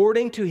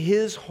according to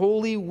his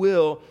holy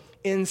will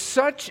in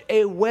such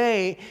a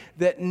way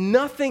that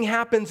nothing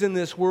happens in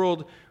this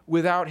world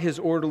without his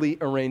orderly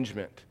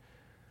arrangement.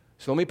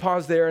 So let me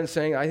pause there and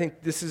saying, I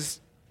think this is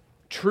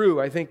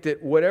true. I think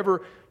that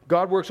whatever,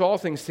 God works all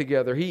things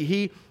together.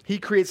 He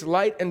creates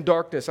light and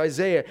darkness.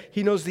 Isaiah,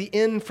 he knows the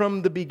end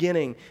from the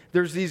beginning.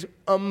 There's these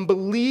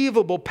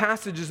unbelievable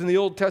passages in the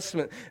Old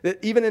Testament that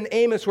even in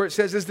Amos where it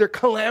says, is there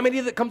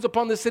calamity that comes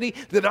upon the city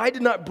that I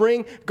did not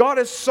bring? God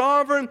is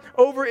sovereign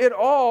over it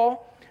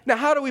all. Now,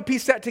 how do we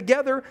piece that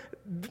together?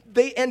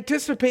 They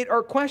anticipate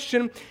our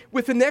question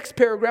with the next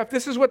paragraph.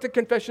 This is what the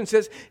confession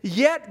says.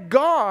 Yet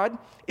God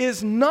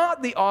is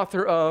not the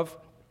author of,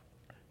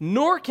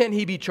 nor can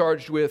he be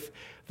charged with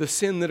the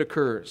sin that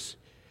occurs.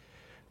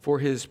 For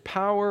his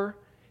power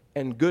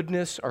and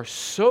goodness are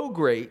so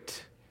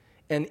great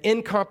and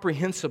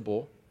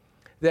incomprehensible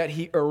that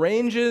he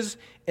arranges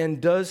and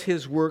does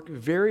his work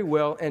very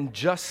well and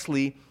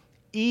justly,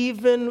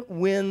 even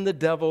when the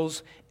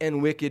devils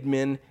and wicked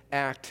men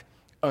act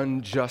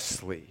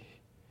unjustly.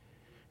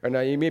 And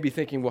now you may be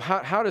thinking, well,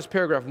 how does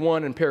paragraph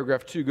 1 and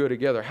paragraph 2 go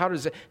together?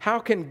 How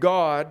can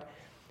God,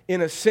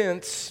 in a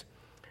sense,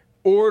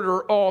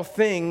 order all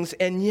things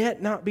and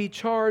yet not be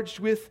charged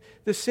with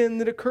the sin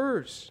that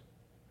occurs?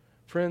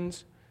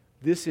 Friends,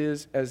 this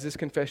is, as this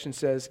confession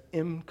says,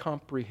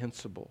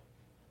 incomprehensible.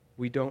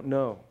 We don't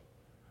know.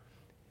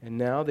 And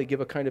now they give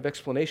a kind of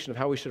explanation of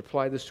how we should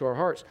apply this to our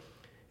hearts.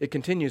 It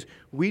continues,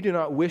 we do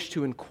not wish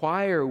to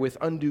inquire with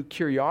undue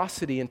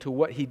curiosity into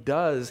what he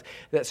does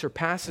that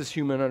surpasses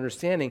human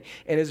understanding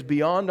and is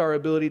beyond our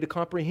ability to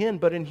comprehend,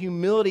 but in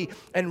humility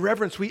and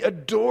reverence we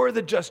adore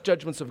the just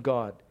judgments of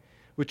God,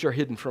 which are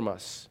hidden from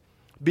us,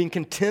 being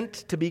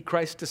content to be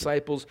Christ's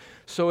disciples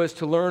so as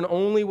to learn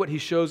only what he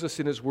shows us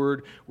in his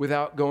word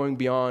without going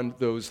beyond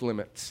those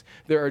limits.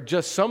 There are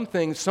just some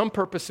things, some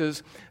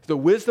purposes, the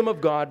wisdom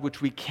of God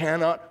which we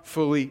cannot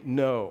fully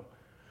know.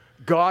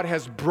 God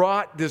has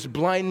brought this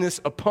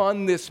blindness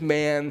upon this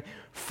man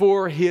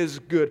for his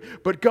good.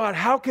 But God,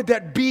 how could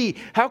that be?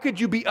 How could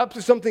you be up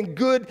to something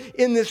good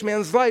in this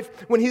man's life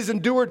when he's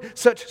endured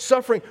such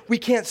suffering? We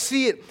can't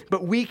see it,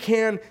 but we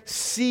can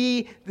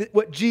see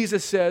what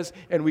Jesus says,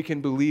 and we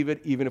can believe it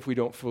even if we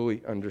don't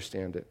fully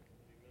understand it.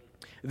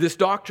 This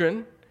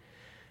doctrine,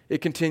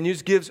 it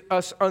continues, gives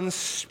us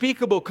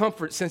unspeakable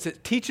comfort since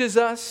it teaches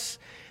us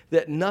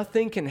that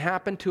nothing can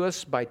happen to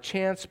us by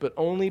chance, but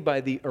only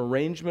by the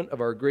arrangement of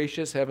our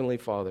gracious Heavenly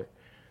Father.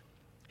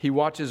 He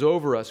watches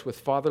over us with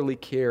fatherly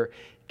care,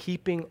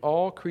 keeping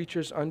all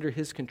creatures under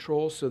his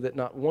control so that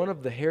not one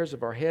of the hairs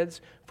of our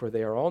heads, for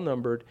they are all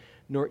numbered,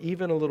 nor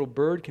even a little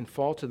bird can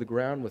fall to the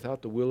ground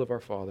without the will of our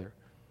Father.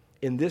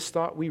 In this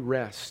thought we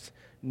rest,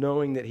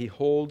 knowing that he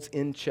holds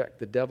in check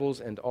the devils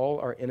and all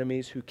our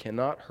enemies who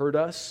cannot hurt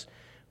us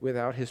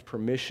without his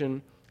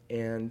permission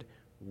and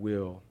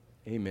will.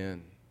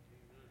 Amen.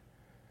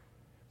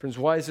 Friends,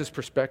 why is this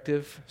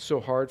perspective so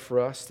hard for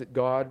us that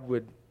God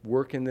would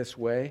work in this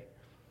way?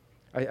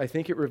 I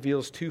think it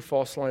reveals two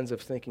false lines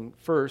of thinking.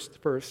 First,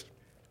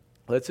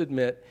 let's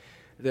admit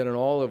that in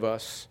all of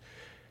us,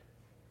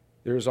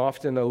 there's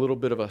often a little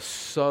bit of a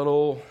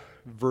subtle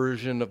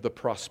version of the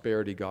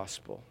prosperity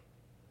gospel.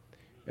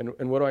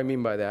 And what do I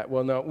mean by that?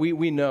 Well, no,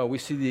 we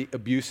see the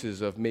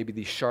abuses of maybe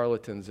these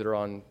charlatans that are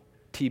on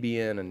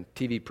TBN and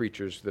TV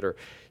preachers that are,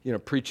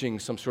 preaching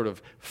some sort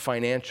of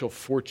financial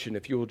fortune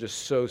if you will just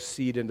sow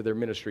seed into their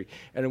ministry.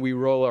 And we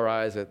roll our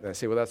eyes at that and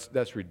say, well,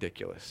 that's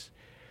ridiculous.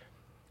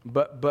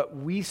 But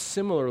we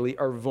similarly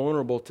are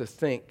vulnerable to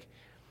think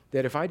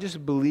that if I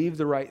just believe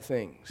the right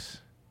things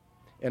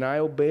and I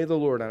obey the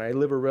Lord and I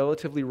live a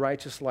relatively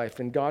righteous life,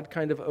 then God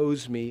kind of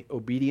owes me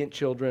obedient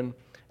children,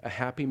 a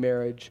happy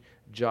marriage,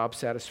 job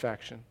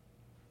satisfaction.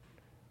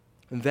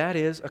 And that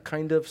is a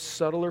kind of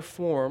subtler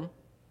form.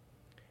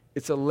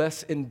 It's a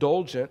less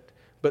indulgent,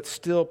 but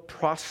still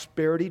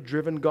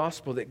prosperity-driven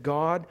gospel that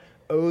God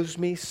owes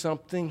me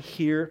something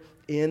here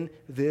in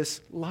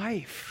this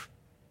life.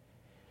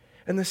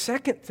 And the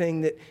second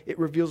thing that it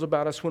reveals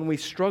about us when we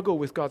struggle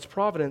with God's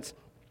providence,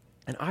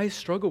 and I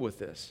struggle with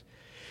this,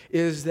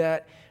 is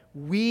that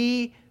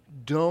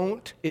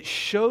it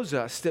shows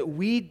us that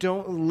we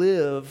don't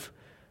live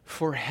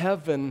for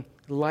heaven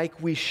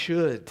like we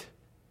should.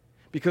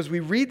 Because we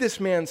read this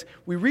and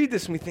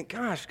we think,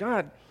 gosh,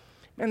 God,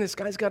 man, this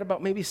guy's got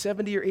about maybe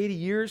 70 or 80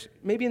 years.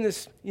 Maybe in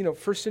this,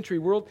 first century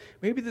world,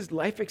 maybe this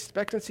life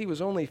expectancy was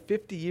only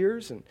 50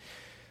 years. And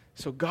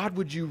so God,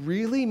 would you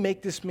really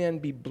make this man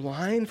be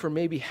blind for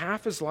maybe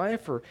half his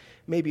life or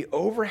maybe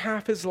over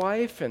half his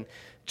life? And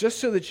just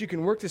so that you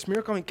can work this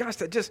miracle? I mean, gosh,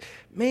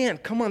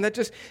 come on,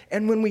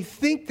 and when we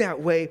think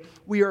that way,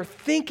 we are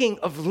thinking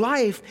of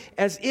life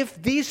as if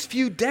these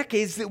few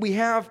decades that we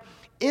have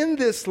in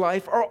this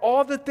life are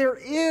all that there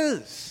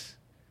is.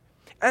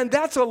 And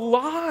that's a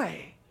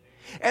lie.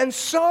 And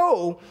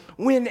so,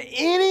 when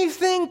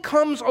anything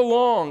comes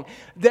along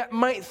that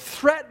might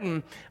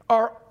threaten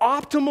our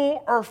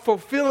optimal or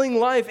fulfilling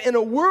life in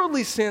a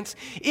worldly sense,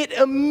 it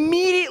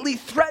immediately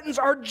threatens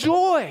our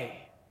joy.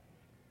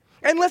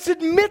 And let's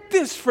admit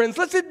this, friends.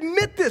 Let's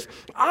admit this.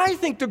 I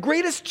think the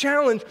greatest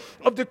challenge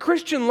of the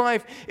Christian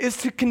life is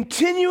to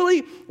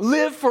continually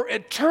live for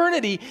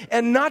eternity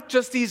and not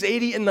just these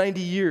 80 and 90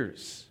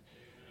 years.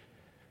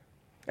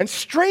 And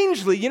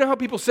strangely, you know how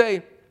people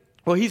say,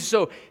 well, he's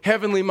so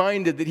heavenly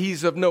minded that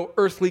he's of no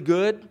earthly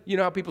good? You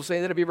know how people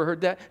say that? Have you ever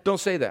heard that? Don't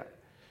say that.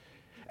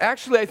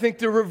 Actually, I think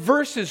the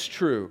reverse is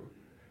true.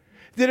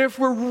 That if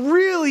we're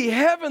really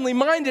heavenly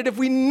minded, if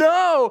we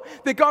know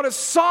that God is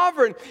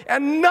sovereign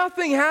and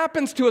nothing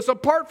happens to us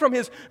apart from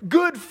his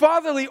good,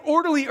 fatherly,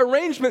 orderly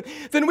arrangement,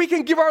 then we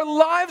can give our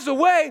lives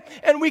away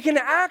and we can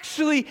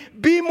actually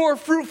be more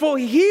fruitful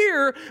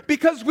here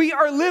because we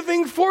are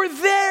living for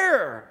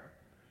there.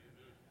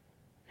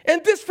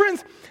 And this,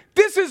 friends,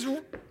 this is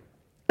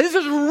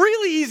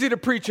really easy to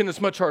preach and it's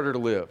much harder to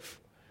live.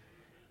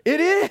 It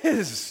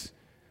is.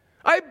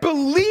 I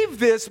believe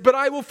this, but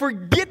I will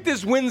forget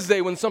this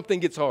Wednesday when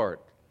something gets hard.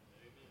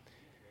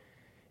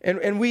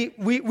 And we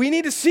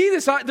need to see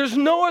this. There's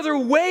no other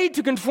way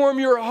to conform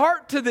your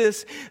heart to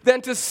this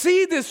than to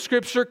see this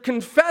scripture,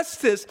 confess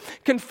this,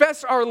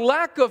 confess our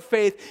lack of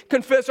faith,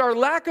 confess our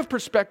lack of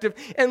perspective,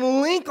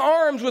 and link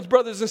arms with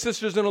brothers and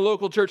sisters in a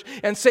local church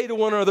and say to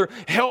one another,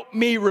 help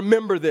me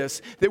remember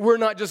this, that we're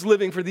not just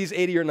living for these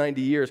 80 or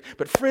 90 years.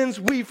 But friends,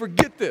 we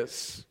forget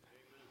this.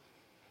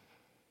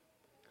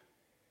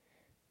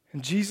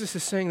 And Jesus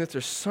is saying that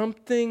there's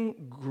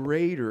something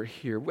greater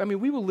here. I mean,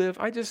 we will live.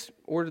 I just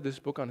ordered this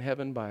book on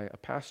heaven by a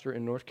pastor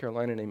in North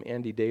Carolina named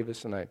Andy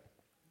Davis, and I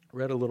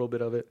read a little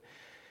bit of it.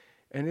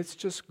 And it's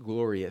just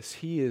glorious.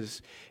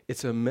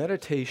 It's a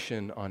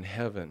meditation on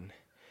heaven,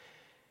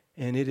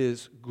 and it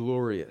is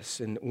glorious.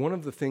 And one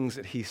of the things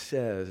that he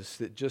says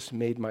that just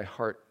made my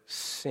heart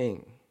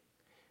sing,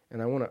 and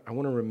I want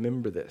to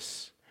remember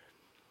this,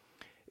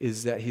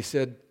 is that he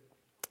said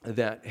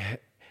that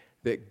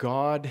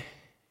God,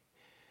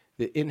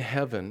 that in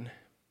heaven,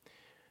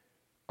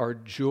 our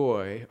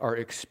joy, our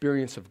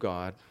experience of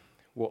God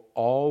will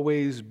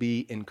always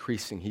be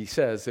increasing. He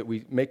says that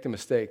we make the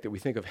mistake that we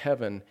think of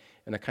heaven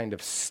in a kind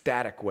of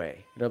static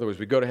way. In other words,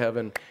 we go to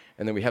heaven,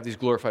 and then we have these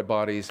glorified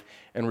bodies,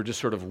 and we're just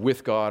sort of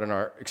with God, and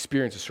our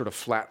experience is sort of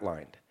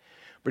flatlined.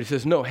 But he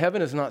says, no,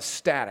 heaven is not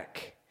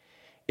static.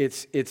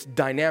 It's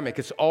dynamic.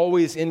 It's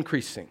always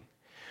increasing.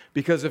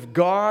 Because if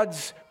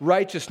God's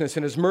righteousness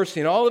and his mercy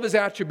and all of his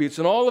attributes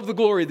and all of the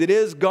glory that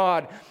is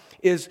God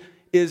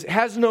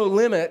has no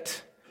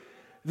limit,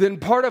 then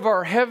part of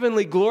our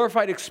heavenly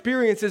glorified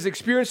experience is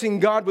experiencing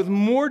God with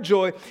more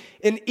joy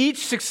in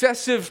each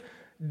successive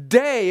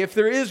day, if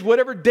there is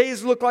whatever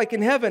days look like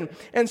in heaven.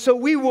 And so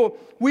we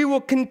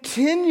will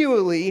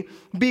continually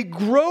be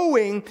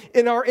growing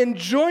in our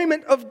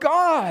enjoyment of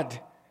God.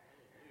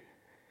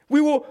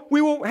 We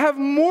will have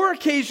more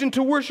occasion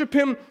to worship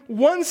him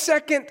 1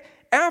 second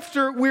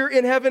after we're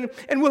in heaven,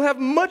 and we'll have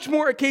much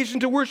more occasion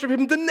to worship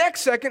him the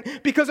next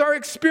second, because our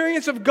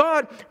experience of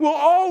God will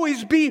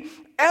always be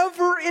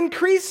ever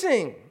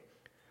increasing.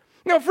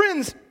 Now,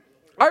 friends,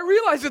 I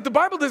realize that the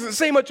Bible doesn't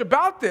say much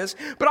about this,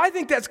 but I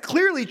think that's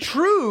clearly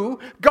true.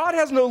 God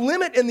has no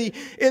limit in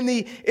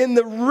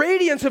the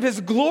radiance of his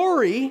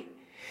glory.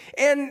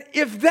 And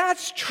if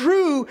that's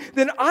true,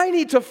 then I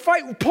need to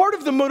fight. Part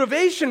of the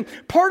motivation,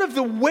 part of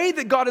the way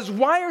that God has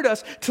wired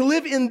us to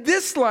live in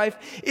this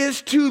life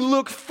is to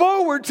look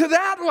forward to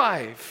that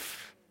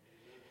life.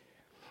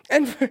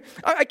 And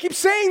I keep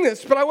saying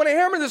this, but I want to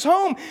hammer this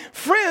home.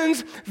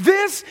 Friends,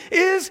 this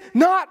is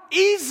not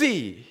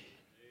easy.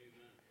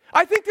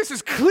 I think this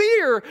is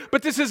clear,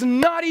 but this is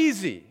not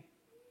easy.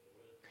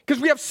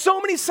 Because we have so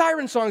many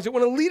siren songs that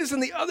want to lead us in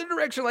the other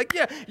direction. Like,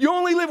 yeah, you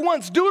only live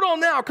once. Do it all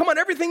now. Come on,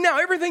 everything now,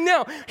 everything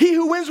now. He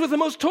who wins with the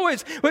most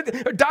toys,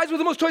 dies with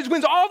the most toys,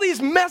 wins. All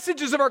these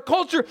messages of our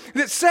culture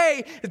that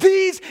say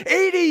these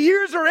 80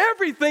 years are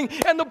everything,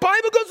 and the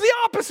Bible goes the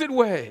opposite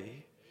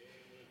way.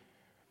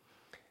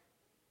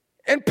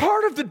 And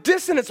part of the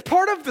dissonance,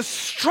 part of the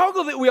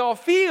struggle that we all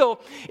feel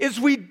is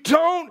we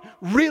don't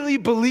really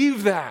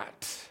believe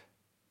that.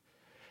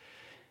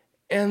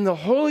 And the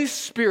Holy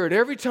Spirit,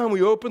 every time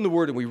we open the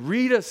Word and we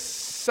read a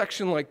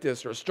section like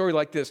this or a story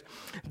like this,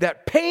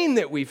 that pain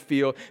that we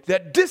feel,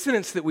 that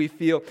dissonance that we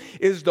feel,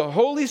 is the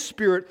Holy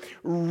Spirit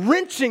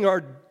wrenching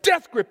our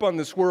death grip on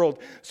this world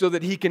so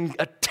that he can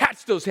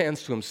attach those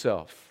hands to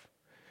himself.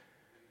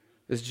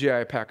 As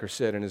J.I. Packer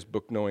said in his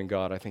book, Knowing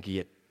God, I think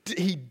he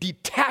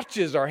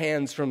detaches our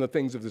hands from the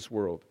things of this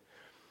world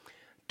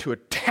to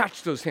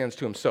attach those hands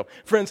to himself.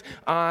 Friends,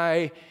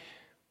 I'm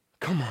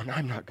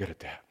not good at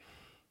that.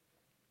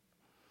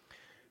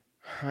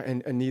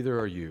 And neither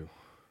are you.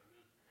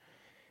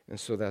 And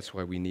so that's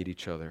why we need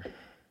each other.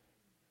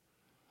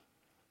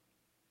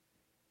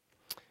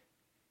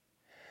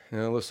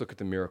 Now let's look at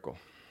the miracle.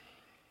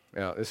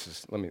 Now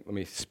let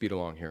me speed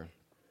along here.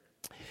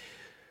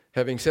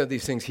 Having said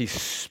these things, he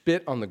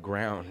spit on the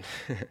ground.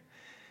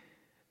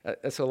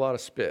 That's a lot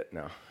of spit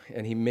now.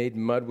 And he made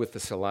mud with the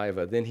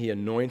saliva. Then he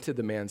anointed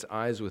the man's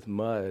eyes with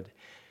mud.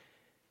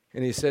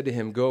 And he said to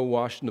him, go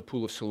wash in the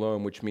pool of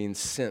Siloam, which means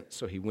sent.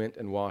 So he went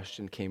and washed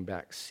and came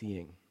back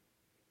seeing.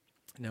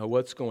 Now,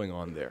 what's going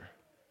on there?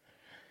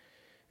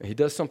 And he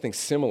does something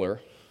similar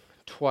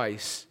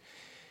twice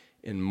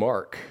in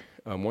Mark.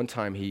 One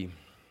time he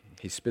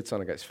spits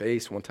on a guy's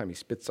face. One time he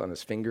spits on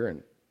his finger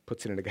and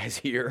puts it in a guy's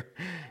ear.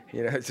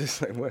 You know, it's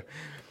just like what?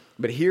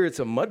 But here it's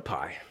a mud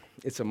pie.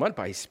 It's a mud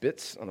pie. He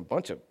spits on a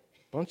bunch of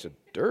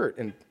dirt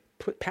and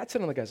pats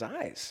it on the guy's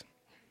eyes.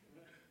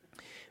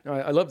 Now,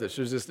 I love this.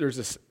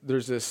 There's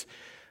this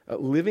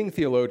living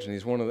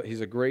theologian.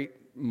 He's a great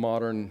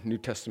modern New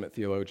Testament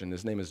theologian.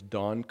 His name is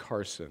Don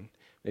Carson.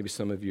 Maybe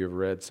some of you have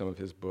read some of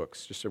his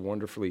books. Just a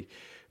wonderfully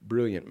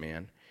brilliant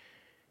man.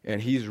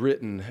 And he's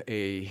written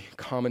a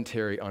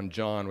commentary on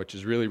John, which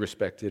is really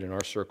respected in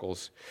our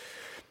circles.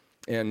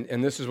 And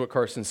this is what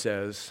Carson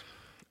says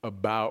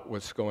about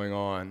what's going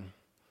on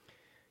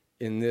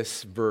in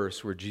this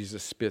verse where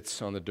Jesus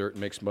spits on the dirt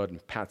and makes mud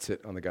and pats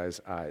it on the guy's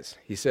eyes.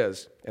 He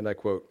says, and I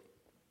quote,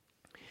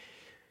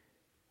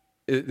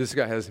 this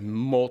guy has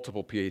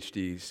multiple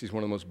PhDs. He's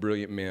one of the most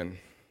brilliant men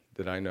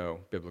that I know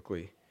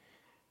biblically,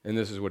 and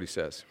this is what he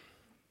says.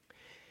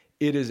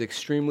 It is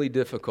extremely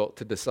difficult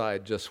to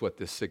decide just what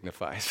this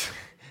signifies.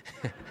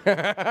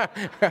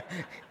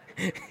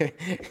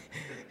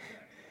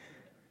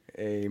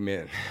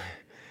 Amen.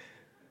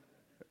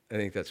 I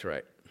think that's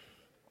right.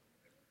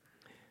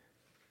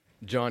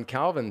 John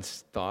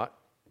Calvin's thought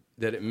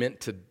that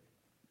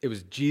it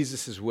was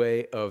Jesus'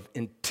 way of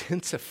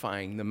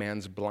intensifying the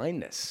man's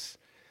blindness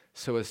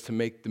so as to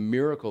make the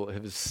miracle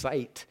of his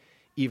sight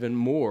even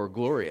more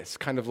glorious.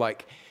 Kind of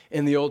like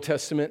in the Old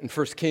Testament in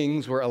 1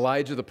 Kings where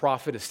Elijah the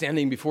prophet is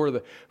standing before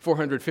the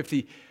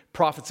 450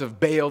 prophets of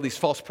Baal, these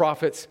false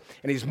prophets,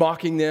 and he's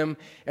mocking them,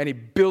 and he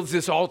builds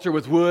this altar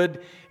with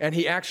wood, and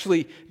he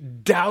actually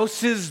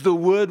douses the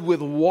wood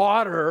with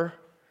water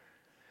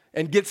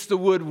and gets the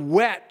wood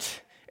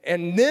wet,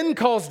 and then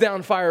calls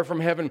down fire from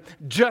heaven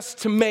just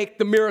to make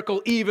the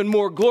miracle even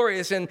more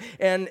glorious. And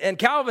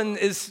Calvin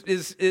is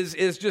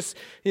just,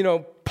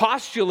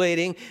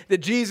 postulating that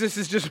Jesus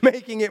is just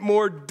making it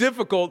more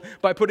difficult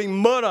by putting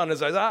mud on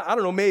his eyes. I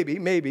don't know,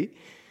 maybe.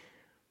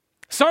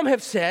 Some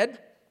have said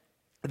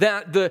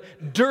that the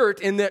dirt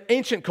in the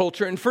ancient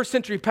culture, in first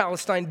century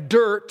Palestine,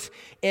 dirt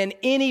and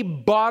any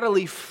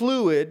bodily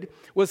fluid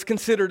was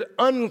considered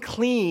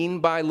unclean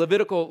by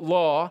Levitical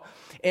law.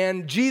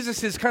 And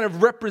Jesus is kind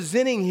of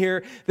representing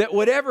here that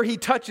whatever he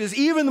touches,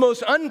 even the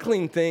most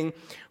unclean thing,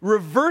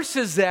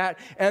 reverses that,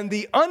 and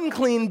the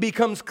unclean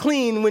becomes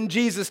clean when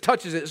Jesus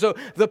touches it. So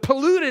the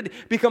polluted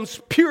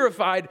becomes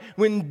purified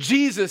when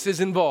Jesus is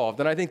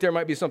involved. And I think there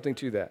might be something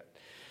to that.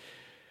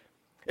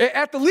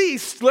 At the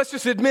least, let's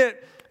just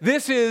admit,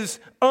 this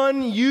is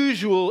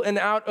unusual and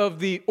out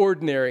of the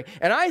ordinary.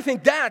 And I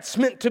think that's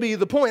meant to be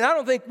the point. I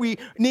don't think we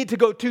need to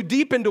go too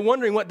deep into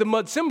wondering what the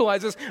mud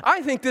symbolizes.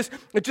 I think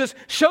it just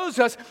shows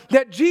us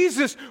that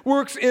Jesus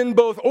works in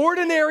both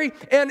ordinary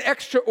and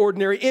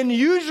extraordinary, in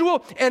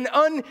usual and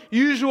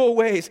unusual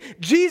ways.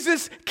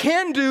 Jesus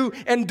can do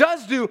and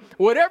does do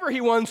whatever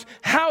he wants,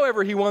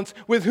 however he wants,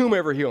 with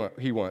whomever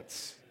he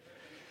wants.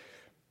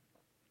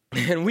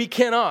 And we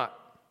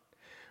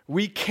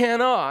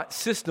cannot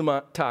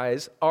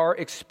systematize our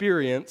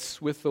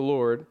experience with the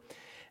Lord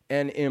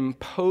and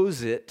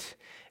impose it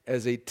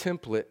as a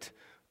template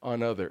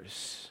on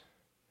others.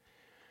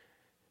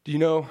 Do you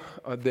know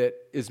that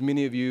as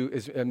many of you,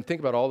 and think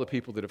about all the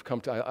people that have come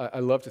to, I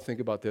love to think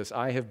about this.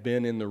 I have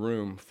been in the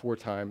room 4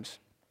 times.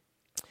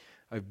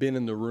 I've been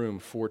in the room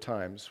 4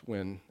 times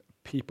when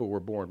people were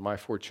born, my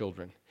 4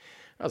 children.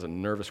 I was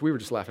nervous. We were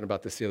just laughing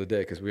about this the other day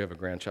because we have a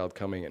grandchild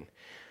coming, and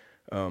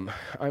can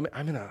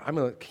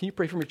you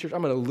pray for me, church?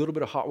 I'm in a little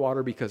bit of hot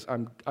water because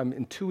I'm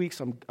in 2 weeks.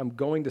 I'm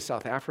going to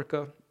South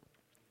Africa,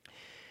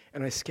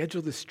 and I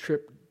scheduled this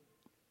trip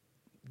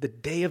the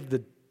day of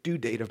the due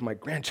date of my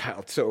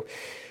grandchild. So,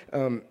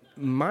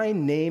 my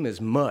name is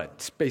Mud,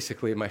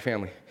 basically, in my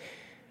family.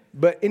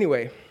 But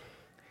anyway,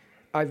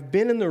 I've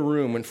been in the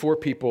room when 4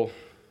 people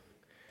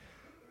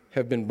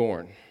have been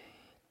born.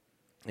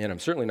 And I'm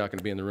certainly not going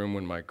to be in the room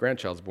when my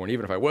grandchild's born,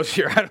 even if I was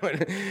here. I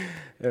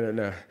don't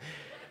know.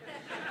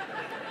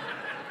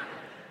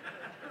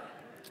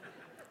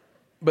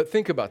 But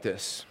think about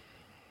this.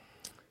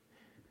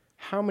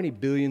 How many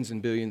billions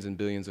and billions and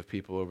billions of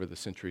people over the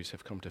centuries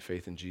have come to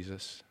faith in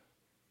Jesus?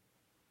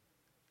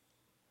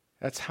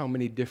 That's how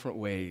many different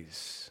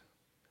ways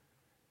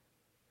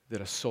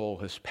that a soul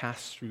has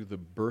passed through the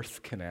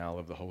birth canal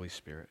of the Holy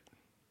Spirit.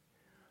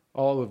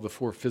 All of the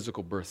 4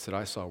 physical births that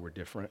I saw were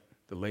different.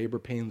 The labor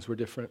pains were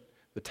different.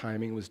 The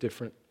timing was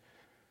different.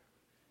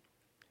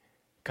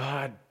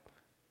 God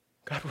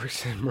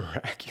works in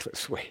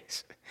miraculous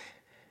ways.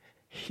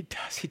 He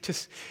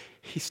does.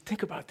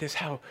 Think about this,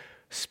 how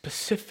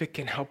specific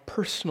and how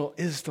personal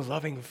is the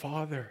loving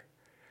Father.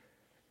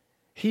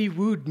 He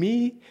wooed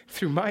me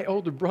through my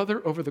older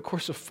brother over the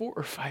course of 4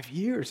 or 5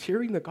 years,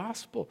 hearing the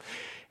gospel.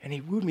 And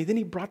he wooed me. Then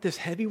he brought this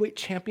heavyweight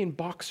champion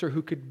boxer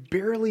who could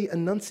barely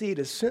enunciate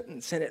a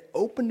sentence, and it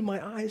opened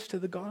my eyes to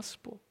the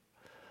gospel.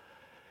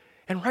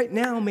 And right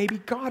now, maybe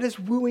God is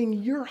wooing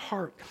your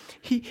heart.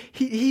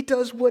 He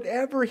does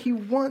whatever he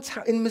wants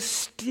in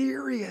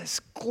mysterious,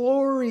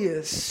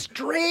 glorious,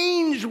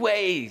 strange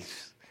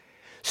ways,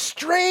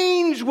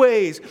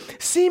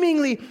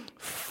 seemingly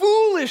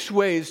foolish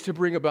ways to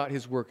bring about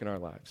his work in our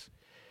lives.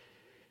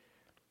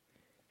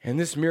 And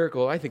this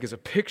miracle, I think, is a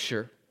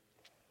picture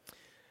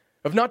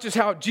of not just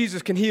how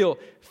Jesus can heal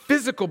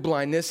physical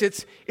blindness,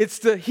 it's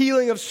the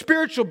healing of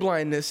spiritual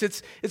blindness.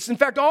 It's in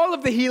fact, all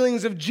of the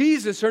healings of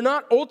Jesus are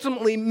not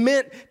ultimately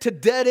meant to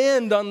dead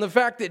end on the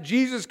fact that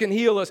Jesus can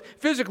heal us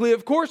physically.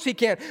 Of course he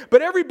can.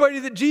 But everybody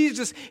that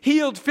Jesus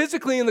healed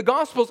physically in the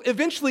Gospels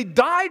eventually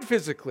died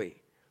physically.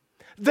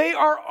 They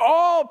are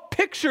all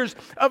pictures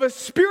of a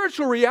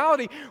spiritual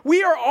reality.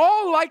 We are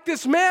all like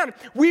this man.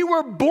 We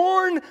were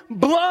born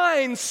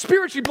blind,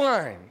 spiritually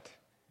blind.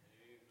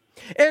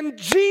 And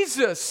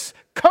Jesus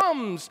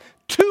comes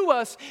to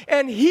us,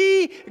 and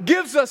he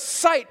gives us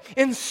sight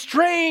in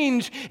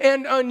strange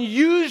and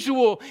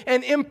unusual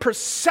and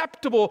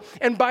imperceptible,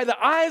 and by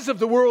the eyes of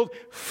the world,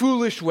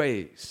 foolish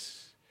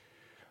ways.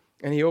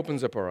 And he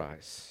opens up our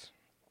eyes.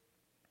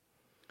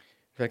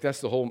 fact,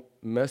 that's the whole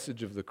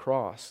message of the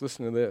cross.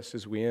 Listen to this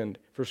as we end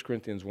 1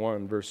 Corinthians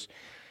 1, verse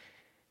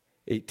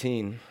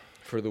 18.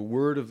 For the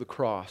word of the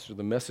cross, or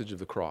the message of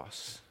the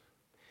cross,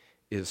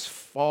 is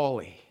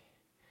folly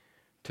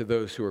to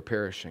those who are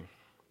perishing.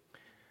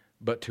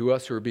 But to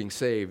us who are being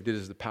saved, it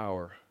is the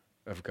power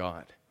of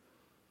God.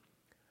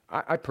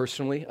 I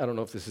personally, I don't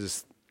know if this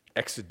is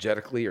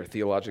exegetically or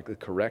theologically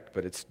correct,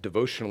 but it's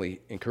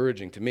devotionally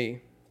encouraging to me.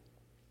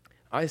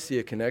 I see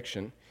a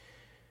connection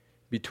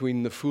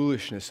between the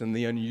foolishness and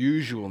the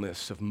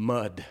unusualness of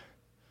mud.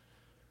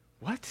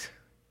 What?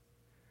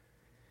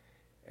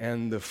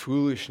 And the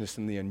foolishness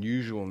and the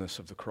unusualness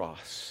of the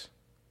cross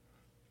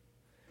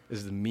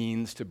is the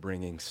means to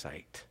bringing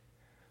sight.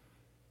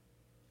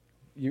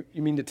 You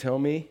mean to tell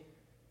me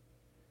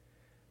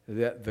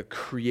that the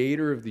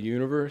creator of the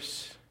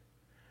universe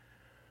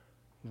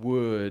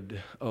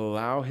would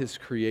allow his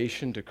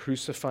creation to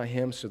crucify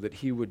him so that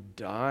he would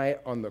die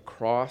on the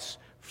cross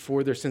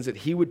for their sins, that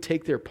he would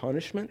take their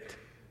punishment,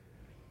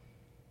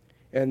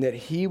 and that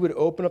he would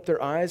open up their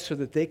eyes so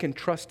that they can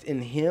trust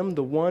in him,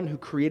 the one who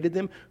created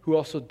them, who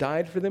also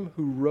died for them,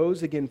 who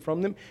rose again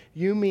from them?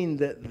 You mean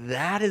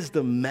that is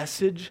the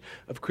message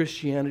of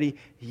Christianity?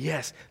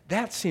 Yes,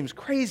 that seems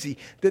crazy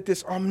that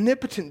this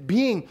omnipotent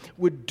being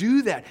would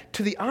do that.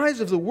 To the eyes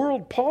of the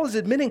world, Paul is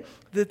admitting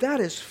that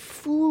is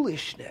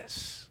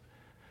foolishness.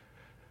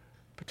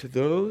 But to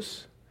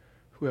those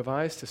who have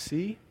eyes to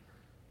see,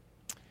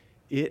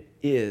 it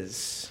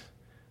is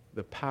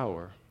the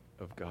power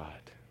of God.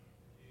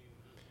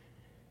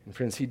 And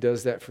friends, he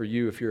does that for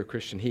you if you're a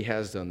Christian. He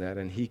has done that,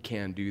 and he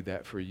can do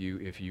that for you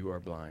if you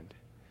are blind.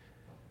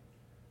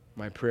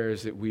 My prayer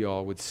is that we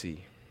all would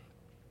see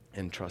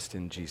and trust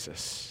in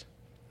Jesus.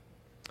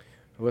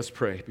 Well, let's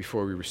pray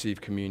before we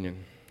receive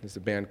communion as the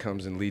band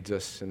comes and leads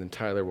us, and then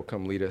Tyler will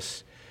come lead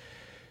us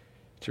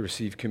to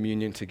receive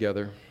communion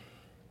together.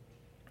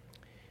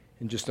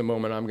 In just a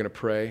moment, I'm going to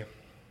pray.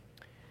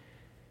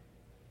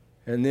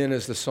 And then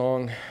as the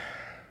song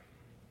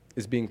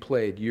is being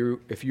played,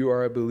 if you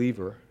are a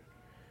believer,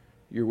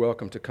 you're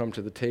welcome to come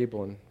to the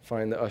table and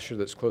find the usher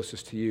that's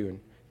closest to you and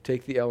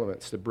take the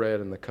elements, the bread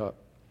and the cup,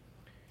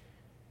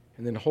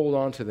 and then hold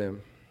on to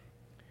them,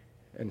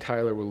 and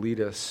Tyler will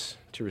lead us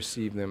to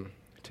receive them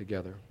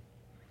together.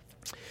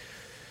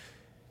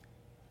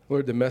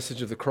 Lord, the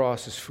message of the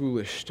cross is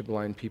foolish to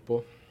blind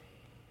people,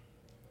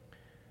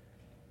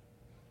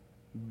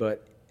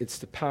 but it's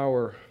the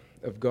power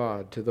of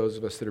God to those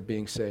of us that are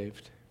being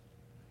saved.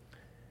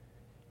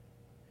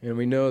 And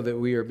we know that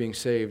we are being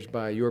saved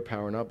by your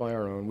power, not by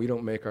our own. We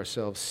don't make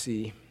ourselves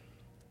see.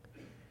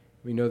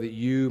 We know that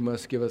you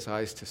must give us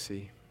eyes to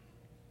see.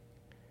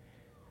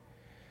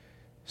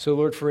 So,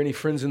 Lord, for any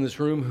friends in this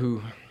room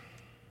who,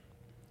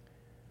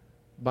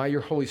 by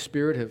your Holy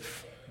Spirit,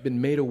 have been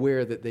made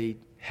aware that they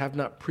have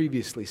not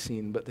previously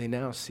seen, but they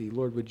now see,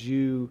 Lord, would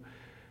you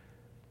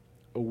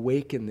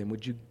awaken them?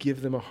 Would you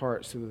give them a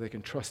heart so that they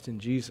can trust in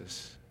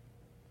Jesus?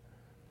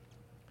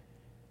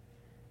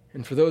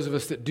 And for those of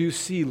us that do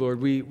see,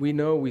 Lord, we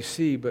know we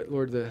see, but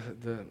Lord,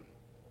 the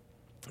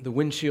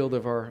windshield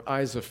of our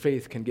eyes of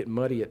faith can get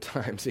muddy at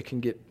times. It can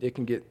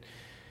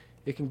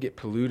get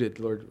polluted.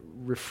 Lord,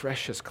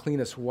 refresh us, clean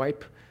us,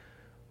 wipe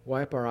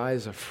our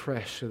eyes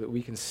afresh so that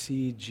we can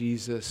see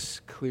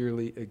Jesus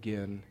clearly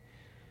again.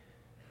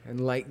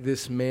 And like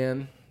this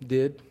man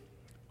did,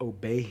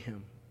 obey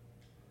him.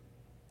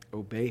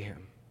 Obey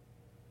him.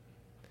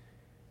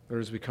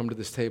 Lord, as we come to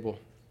this table,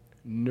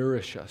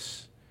 nourish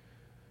us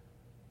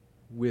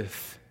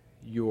with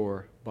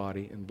your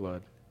body and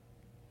blood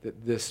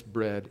that this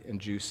bread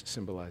and juice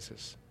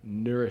symbolizes.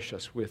 Nourish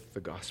us with the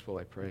gospel,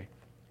 I pray.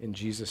 In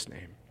Jesus'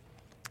 name,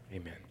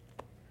 amen.